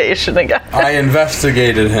investigation again. I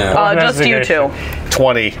investigated him. Just you two.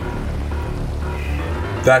 20.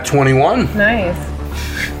 That 21? Nice.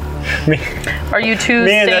 Are you two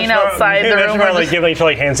Man, staying that's where- outside the that's room? where I Or like just- giving each other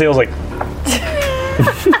like hand signals, like.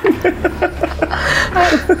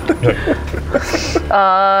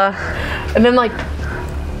 And then like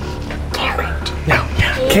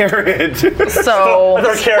Carrot. so I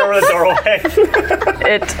don't care over the doorway.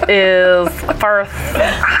 it is first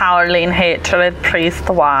Howling Hatred Priest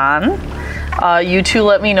 1. You two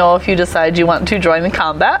let me know if you decide you want to join the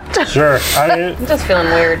combat. Sure. I mean, I'm just feeling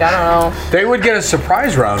weird. I don't know. They would get a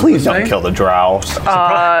surprise round. Please wouldn't don't they? kill the drow.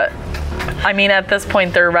 I mean, at this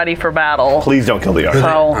point, they're ready for battle. Please don't kill the archer.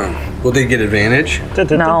 So, Will they get advantage?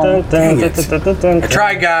 No.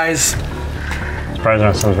 Try, guys. Surprise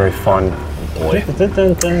round sounds very fun.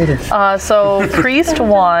 so Priest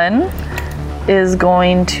 1 is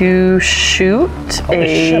going to shoot Holy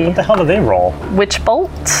shit, what the hell do they roll? Witch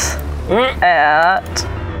Bolt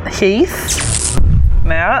at Heath.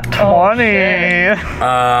 Nat 20.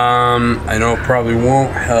 I know it probably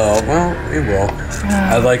won't help. Well, it will.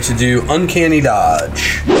 I'd like to do Uncanny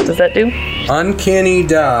Dodge. Does that do? Uncanny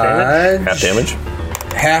Dodge. Half damage.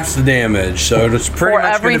 Half the damage, so it's pretty For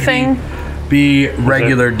much everything? gonna be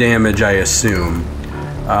regular damage, I assume.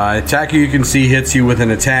 Attacker you can see hits you with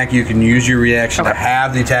an attack. You can use your reaction to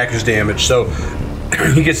have the attacker's damage. So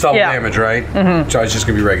he gets double damage, right? Mm-hmm. So it's just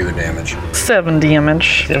gonna be regular damage. 7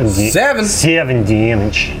 damage. 7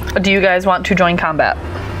 damage. Do you guys want to join combat?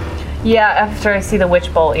 Yeah, after I see the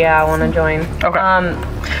witch bolt, yeah, I want to join.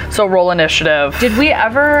 Okay. So roll initiative. Did we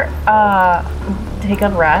ever take a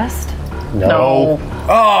rest? No.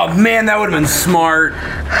 Oh man, that would have been smart.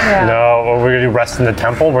 Yeah. No, we're gonna do rest in the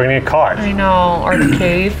temple. We're gonna get caught. I know, or the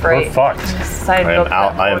cave, right? We're fucked. Decided I to am go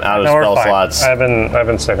out. I am out of No, we're spell fine. slots. I've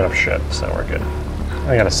been saving up shit, so we're good.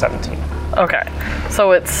 I got a 17. Okay.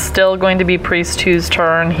 So it's still going to be Priest 2's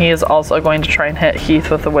turn. He is also going to try and hit Heath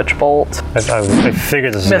with the Witch Bolt. I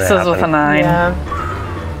figured this was Misses gonna with a happen. 9.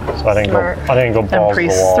 Yeah. So I didn't Smart. go And balls to the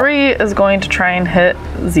Priest wall. 3 is going to try and hit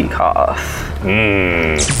Zekoth.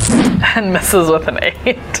 And misses with an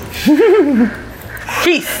 8.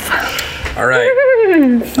 Heath. All right.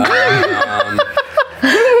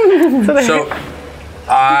 So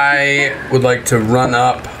I would like to run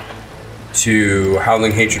up to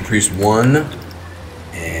Howling Hatred Priest 1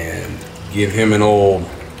 and give him an old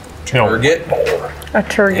target. A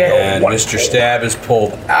target. And Mr. Stab is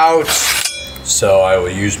pulled out, so I will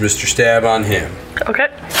use Mr. Stab on him. Okay.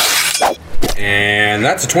 And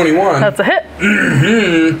that's a 21. That's a hit.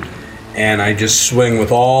 And I just swing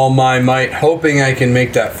with all my might, hoping I can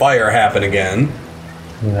make that fire happen again.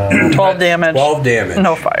 12 damage. 12 damage.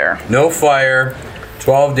 No fire. No fire,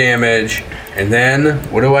 12 damage, and then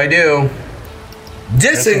what do?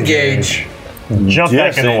 Disengage. Jump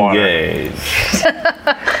back in the water. Disengage.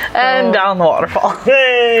 And down the waterfall.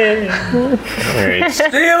 Hey! Alright. See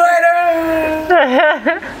you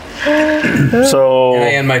later. So, And I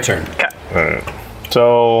end my turn.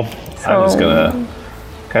 so I'm just gonna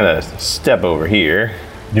kind of step over here,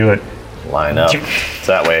 Do it. line up, so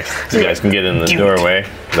that way you guys can get in the doorway.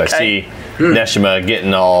 Because I see Neshima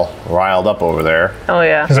getting all riled up over there. Oh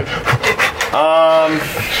yeah.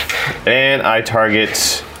 And I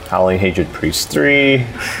target Howling Hatred Priest 3.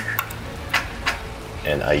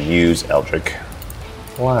 And I use Eldritch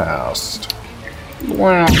Blast.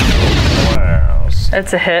 Wow. Blast.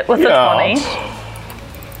 It's a hit with Yeah. a 20.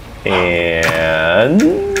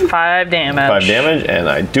 And 5 damage. 5 damage, and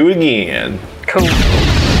I do it again. Cool.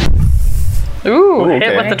 Ooh, hit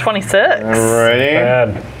okay. with the 26. Alrighty.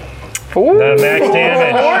 Bad. Ooh, The max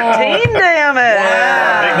damage. 14 damage.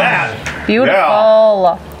 Take that. Beautiful.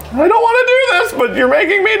 I don't want to do this, but you're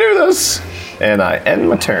making me do this. And I end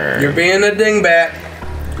my turn. You're being a dingbat.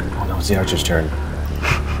 Oh no, it's the archer's turn.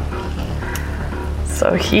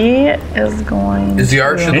 So he is going. Is the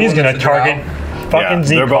archer? He's the one gonna that's a target fucking Yeah,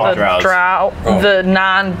 Zeke. they're both the drows. drow. Oh. The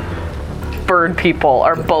non-bird people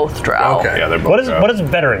are both drow. Okay. Yeah, they're both What is drow. what is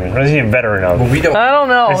veteran? What is he a veteran of? We don't. I don't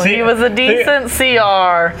know. Is he- He was a decent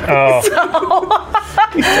CR. Oh.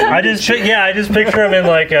 I just picture him in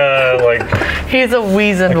like He's a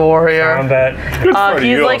weazened warrior. combat. for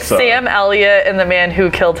He's you like also. Sam Elliott and the man who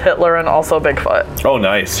killed Hitler and also Bigfoot. Oh,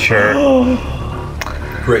 nice. Sure.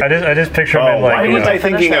 Great. I just picture him Oh, in like. why you was know, I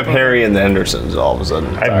thinking of Harry and the Hendersons all of a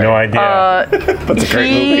sudden? I have no idea. That's a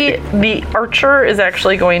great movie. The archer is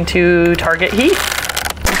actually going to target Heath.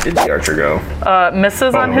 Did the archer go?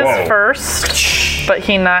 Misses on his whoa. first, but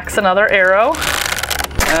he knocks another arrow.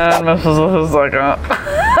 And misses with his second.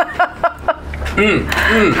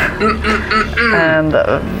 And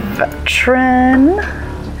the veteran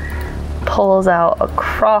pulls out a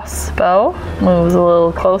crossbow, moves a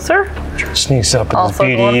little closer, Sneaks up in also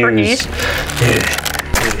the going for BDUs.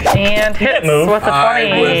 Heath, and hits move. with a 20.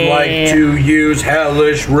 I would like to use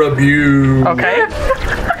Hellish Rebuke. Okay.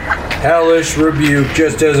 Hellish Rebuke,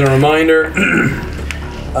 just as a reminder.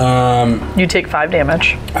 You take 5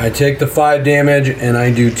 damage. I take the 5 damage and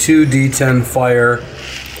I do 2d10 fire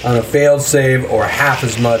on a failed save or half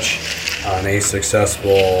as much on a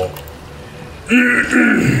successful.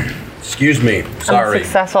 Excuse me. Sorry.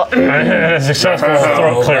 Successful. A successful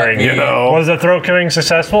throat clearing. You know. Was the throat clearing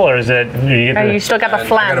successful, or is it? You get Oh, the, you still got the I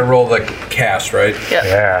gotta phlegm. roll the cast, right?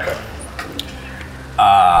 yeah.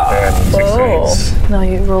 Oh. No,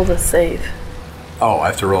 you rolled a save. Oh, I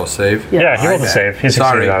have to roll a save? Yeah, he rolled My a bad. save. He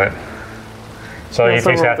Sorry. succeeded on it. So he Also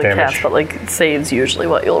takes roll half the damage. cast, but like saves usually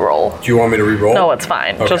what you'll roll. Do you want me to re-roll? No, it's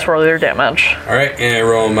fine. Okay. Just roll your damage. All right, and I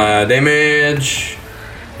roll my damage.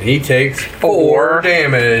 And he takes 4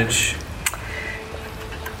 damage.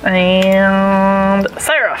 And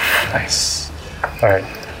Seraph. Nice. All right.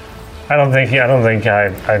 I don't think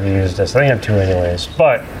I've used this. I think I have 2 anyways.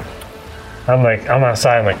 But I'm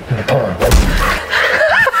outside. I'm like,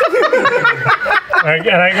 and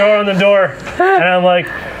I go around the door, and I'm like,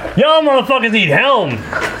 y'all motherfuckers need helm.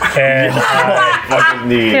 And Fucking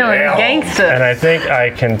need Feeling hell. gangster. and I think I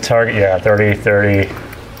can target. Yeah, 30,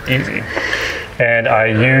 easy. And I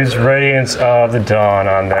use Radiance of the Dawn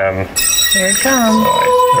on them. Here it comes.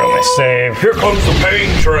 I throw my save. Here comes the pain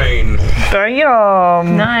train.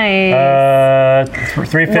 Damn. Nice.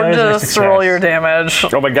 3 We'll failures and a just success. roll your damage.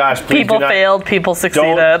 Oh my gosh, please People do not, failed, people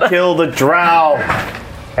succeeded. Don't kill the drow.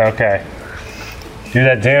 Okay. Do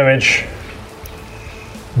that damage.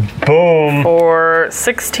 Boom. For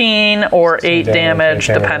 16 or 8 damage, damage,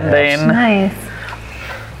 okay, depending. Nice.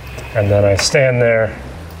 And then I stand there,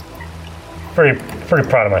 pretty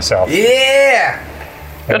proud of myself. Yeah!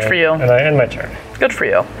 Good for you. And I end my turn. Good for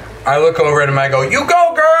you. I look over at him and I go, you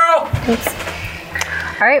go, girl!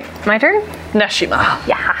 All right, my turn. Neshima.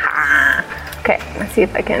 Yeah. Okay, let's see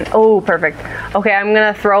if I can. Oh, perfect. Okay, I'm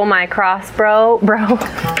gonna throw my crossbow, bro.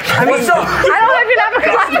 What's up? I don't even have a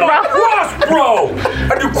crossbow. Cross, bro!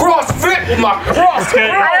 I do CrossFit with my cross. I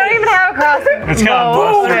don't even have a crossbow. It's kind of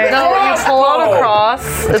busted. Okay. No, you pull out a cross.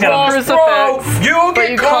 It's a Bro, crucifix. you but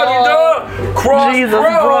get you caught call in the cross, Jesus,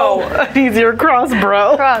 bro. He's your cross,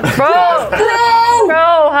 bro. Cross, Bro!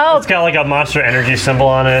 bro, help. It's got like a Monster Energy symbol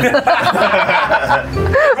on it. Wanna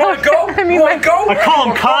go? Wanna go? I call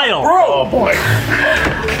him Kyle. Bro! Oh boy.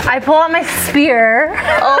 I pull out my spear.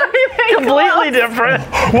 Completely different.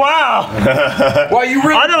 Wow. Well, you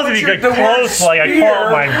really I don't think you butchered get the word close. Like I call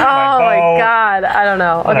it my Oh bow. my god, I don't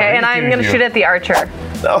know. Okay, Whatever, and I'm gonna you. shoot at the archer.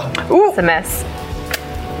 No. It's a miss.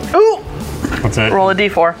 Ooh. What's it? Roll a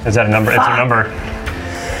d4. Is that a number? It's a number.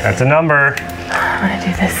 That's a number. I'm gonna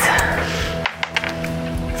do this.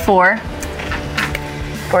 4.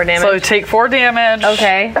 4 damage. So take 4 damage.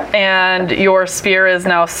 Okay. And your spear is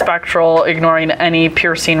now spectral, ignoring any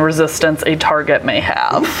piercing resistance a target may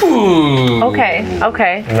have.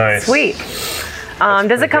 Okay. Nice. Sweet.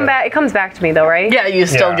 Does it come back? It comes back to me though, right? Yeah, you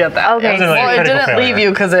still Yeah. get that. Okay. It wasn't like a Well, it critical didn't failure. leave you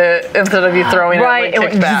because instead of you throwing Right, it, like,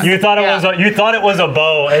 kicked back. You thought it Yeah. was a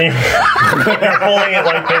bow, and you're pulling it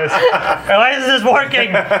like this. Why is this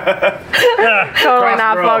working? Totally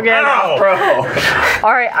not focused. Ow. Bro.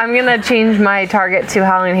 All right, I'm gonna change my target to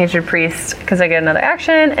Howling Hatred Priest because I get another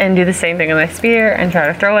action and do the same thing with my spear and try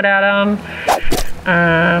to throw it at him.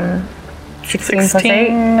 16 plus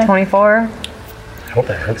 8, 24. I hope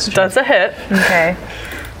that hits. That's a hit Okay.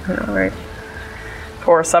 All right.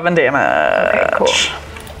 for 7 damage. Cool.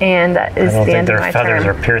 And that is I don't the think end of their my feathers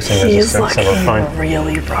turn. are piercing He's resistant, so we're looking fine.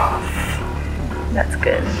 really rough. That's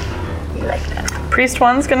good. You like that. Priest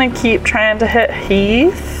one's gonna keep trying to hit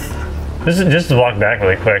Heath. Just to walk back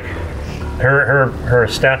really quick. Her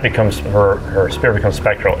staff becomes her spear becomes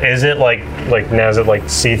spectral. Is it like now is it like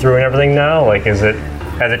see through and everything now? Like has it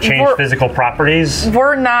changed We're- physical properties?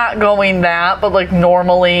 We're not going that, but like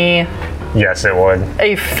normally Yes, it would.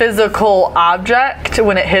 a physical object,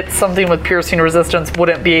 when it hits something with piercing resistance,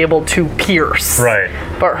 wouldn't be able to pierce. Right.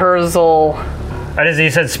 But hers will. You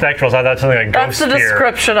said spectral, so I thought something like That's ghost the spear.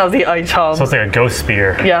 description of the item. So it's like a ghost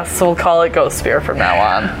spear. Yes, we'll call it Ghost Spear from now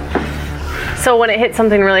on. So when it hits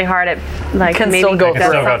something really hard, it like Can maybe still go does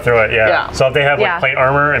Still go something. through it, yeah. Yeah. So if they have like Yeah. plate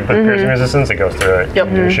armor and put piercing resistance, it goes through it. Yep.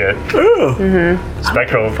 Doesn't give a shit.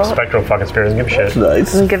 Spectral fucking spear doesn't give a shit.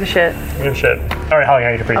 Nice. Doesn't give a shit. Doesn't give a shit. All right, Holly, how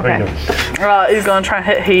you pretty Okay. doing? He's gonna try and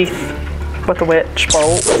hit Heath with the Witch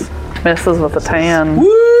Bolt. Misses with a 10.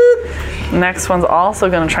 Next one's also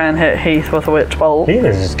gonna try and hit Heath with a Witch Bolt. He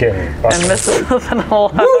is just getting And fucking. misses with an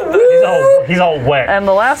 11. He's all wet. And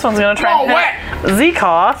the last one's gonna try and hit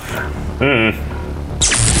Zekoth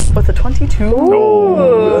with a 22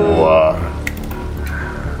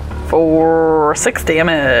 for 6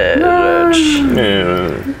 damage.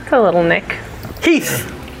 It's a little nick. Heath,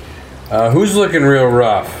 Who's looking real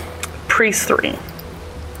rough? Priest 3.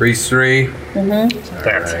 Priest 3.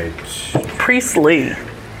 That's Right. Priest Lee.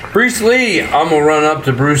 Priest Lee. I'm gonna run up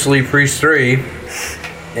to Bruce Lee Priest 3.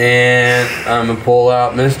 And I'm gonna pull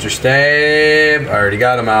out Mr. Stab. I already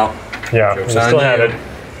got him out. yeah. Joke's We on still you. have it.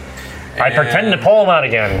 I pretend to pull him out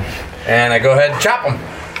again. And I go ahead and chop him.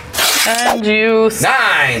 And you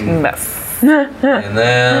 9. miss. And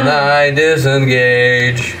then I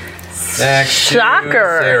disengage. Next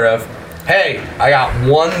Shocker. to Seraph. Hey, I got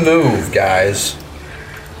one move, guys.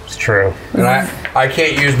 It's true. And I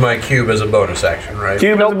can't use my cube as a bonus action, right?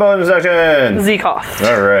 Cube is a bonus action. Zekoth.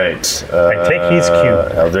 All right. I take his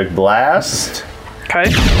cube. Eldritch Blast.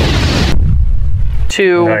 Okay.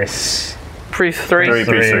 2. Nice. Priest 3.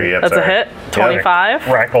 Three. Yep, That's a sorry. hit. 25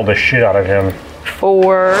 Rackled the shit out of him.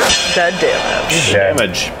 for dead damage. Dead.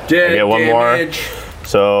 Damage. Dead I get one more. damage.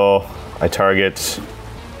 So I target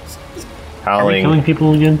Are we killing Howling.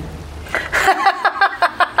 people again?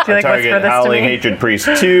 Do you like whisper Target this to Howling me? Hatred Priest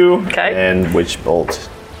 2. Okay. And Witch Bolt.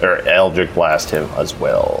 Or Eldritch Blast him as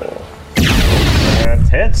well. That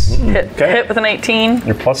hits. Hit with an 18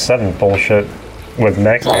 Your +7 bullshit with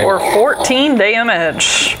max. for 14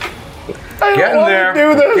 damage. Getting there.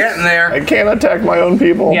 do this. Getting there. I can't attack my own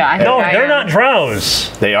people. Yeah, I think No, I they're am. not drows.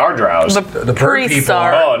 They are drows. The bird Priests people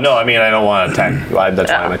are. Oh, no, I mean, I don't want to attack.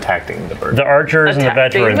 That's why I'm attacking the bird. The archers and the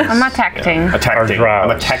Attacking. veterans. I'm attacking. Attacking. drows.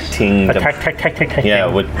 I'm attacking the. Attack. Yeah,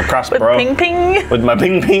 with my With crossbow. ping ping. With my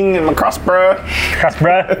ping ping and my crossbow. Cross,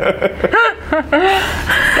 bruh.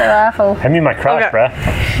 Hand me my cross, Okay.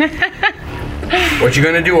 bruh. What you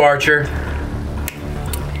gonna do, Archer?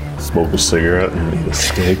 Smoke a cigarette and eat a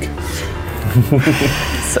steak.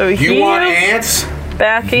 So You want he's ants?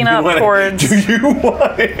 backing up towards Do you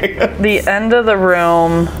want it? the end of the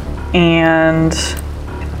room and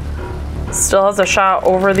still has a shot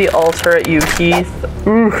over the altar at you, Keith.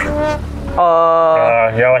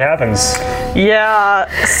 Yeah, what happens? Yeah,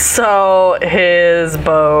 so his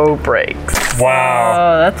bow breaks. Wow.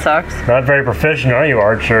 Oh, that sucks. Not very proficient, are you,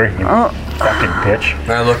 Archer? You fucking bitch.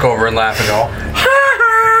 And I look over and laugh and go,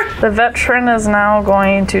 The veteran is now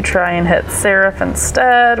going to try and hit Seraph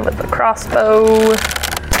instead with the crossbow.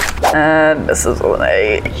 And this is an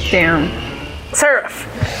 8. Damn. Seraph!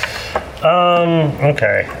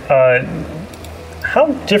 Okay. How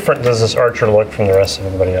different does this archer look from the rest of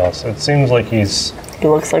everybody else? It seems like He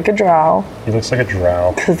looks like a drow, he looks like a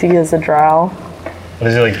drow. because he is a drow. But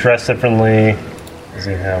is he like dressed differently? Does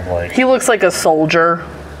he have like? He looks like a soldier,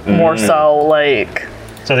 more so like,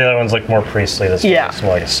 So the other one's like more priestly. This Yeah. one looks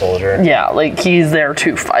more like a soldier. yeah, like he's there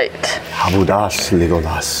to fight. Habudas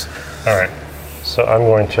Legolas. All right. So I'm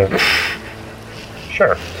going to.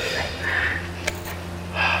 Sure.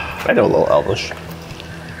 I know a little Elvish.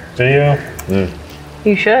 Do you?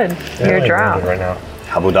 You should. You're a really drow. good right now.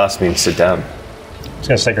 Habudas means sit down. Just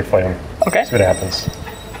gonna sacred flame. Okay. See what happens.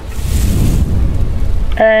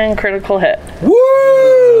 And critical hit.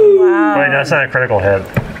 "Woo!" Wait, that's not a critical hit.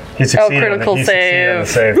 He succeeded. critical he succeeded on the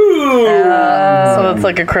save. save. So it's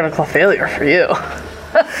like a critical failure for you.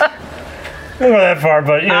 Don't go that far,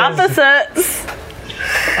 but yeah, Opposites.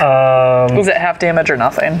 Was it half damage or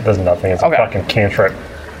nothing? it does nothing. It's Okay. a fucking cantrip.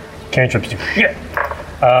 Cantrips do shit.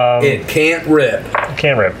 It can't rip.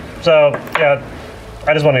 Can't rip. So yeah,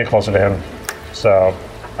 I just want to get closer to him. So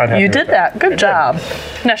I'm happy You with did that. Good job.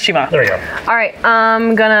 Neshima. There we go. All right,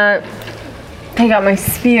 I'm gonna take out my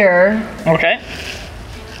spear. Okay.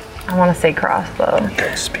 I want to say crossbow.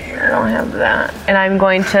 Good spear. I don't have that. And I'm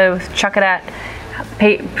going to chuck it at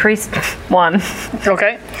priest 1.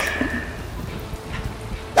 Okay.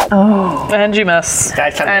 Oh. And you miss.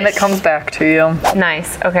 And it comes back to you.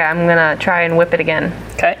 Nice. Okay, I'm gonna try and whip it again.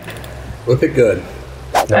 Okay. Whip it good.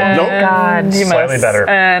 And Nope. God. you Slightly miss. better,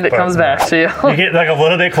 And it but comes back to you. You get like a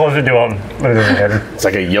little bit closer to him. But it doesn't hit him. It's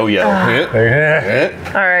like a yo-yo.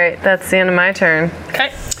 All right, that's the end of my turn.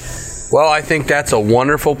 Okay. Well, I think that's a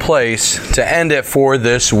wonderful place to end it for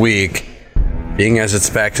this week, being as it's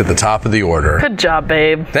back to the top of the order. Good job,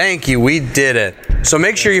 babe. Thank you. We did it. So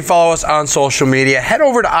make sure you follow us on social media. Head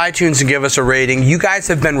over to iTunes and give us a rating. You guys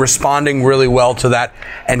have been responding really well to that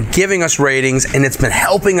and giving us ratings, and it's been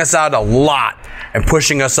helping us out a lot and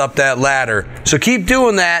pushing us up that ladder. So keep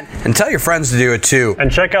doing that and tell your friends to do it too.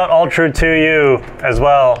 And check out Ultra 2U as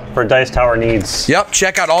well for Dice Tower needs. Yep,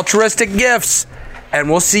 check out Altruistic Gifts. And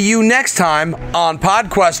we'll see you next time on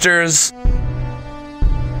PodQuesters.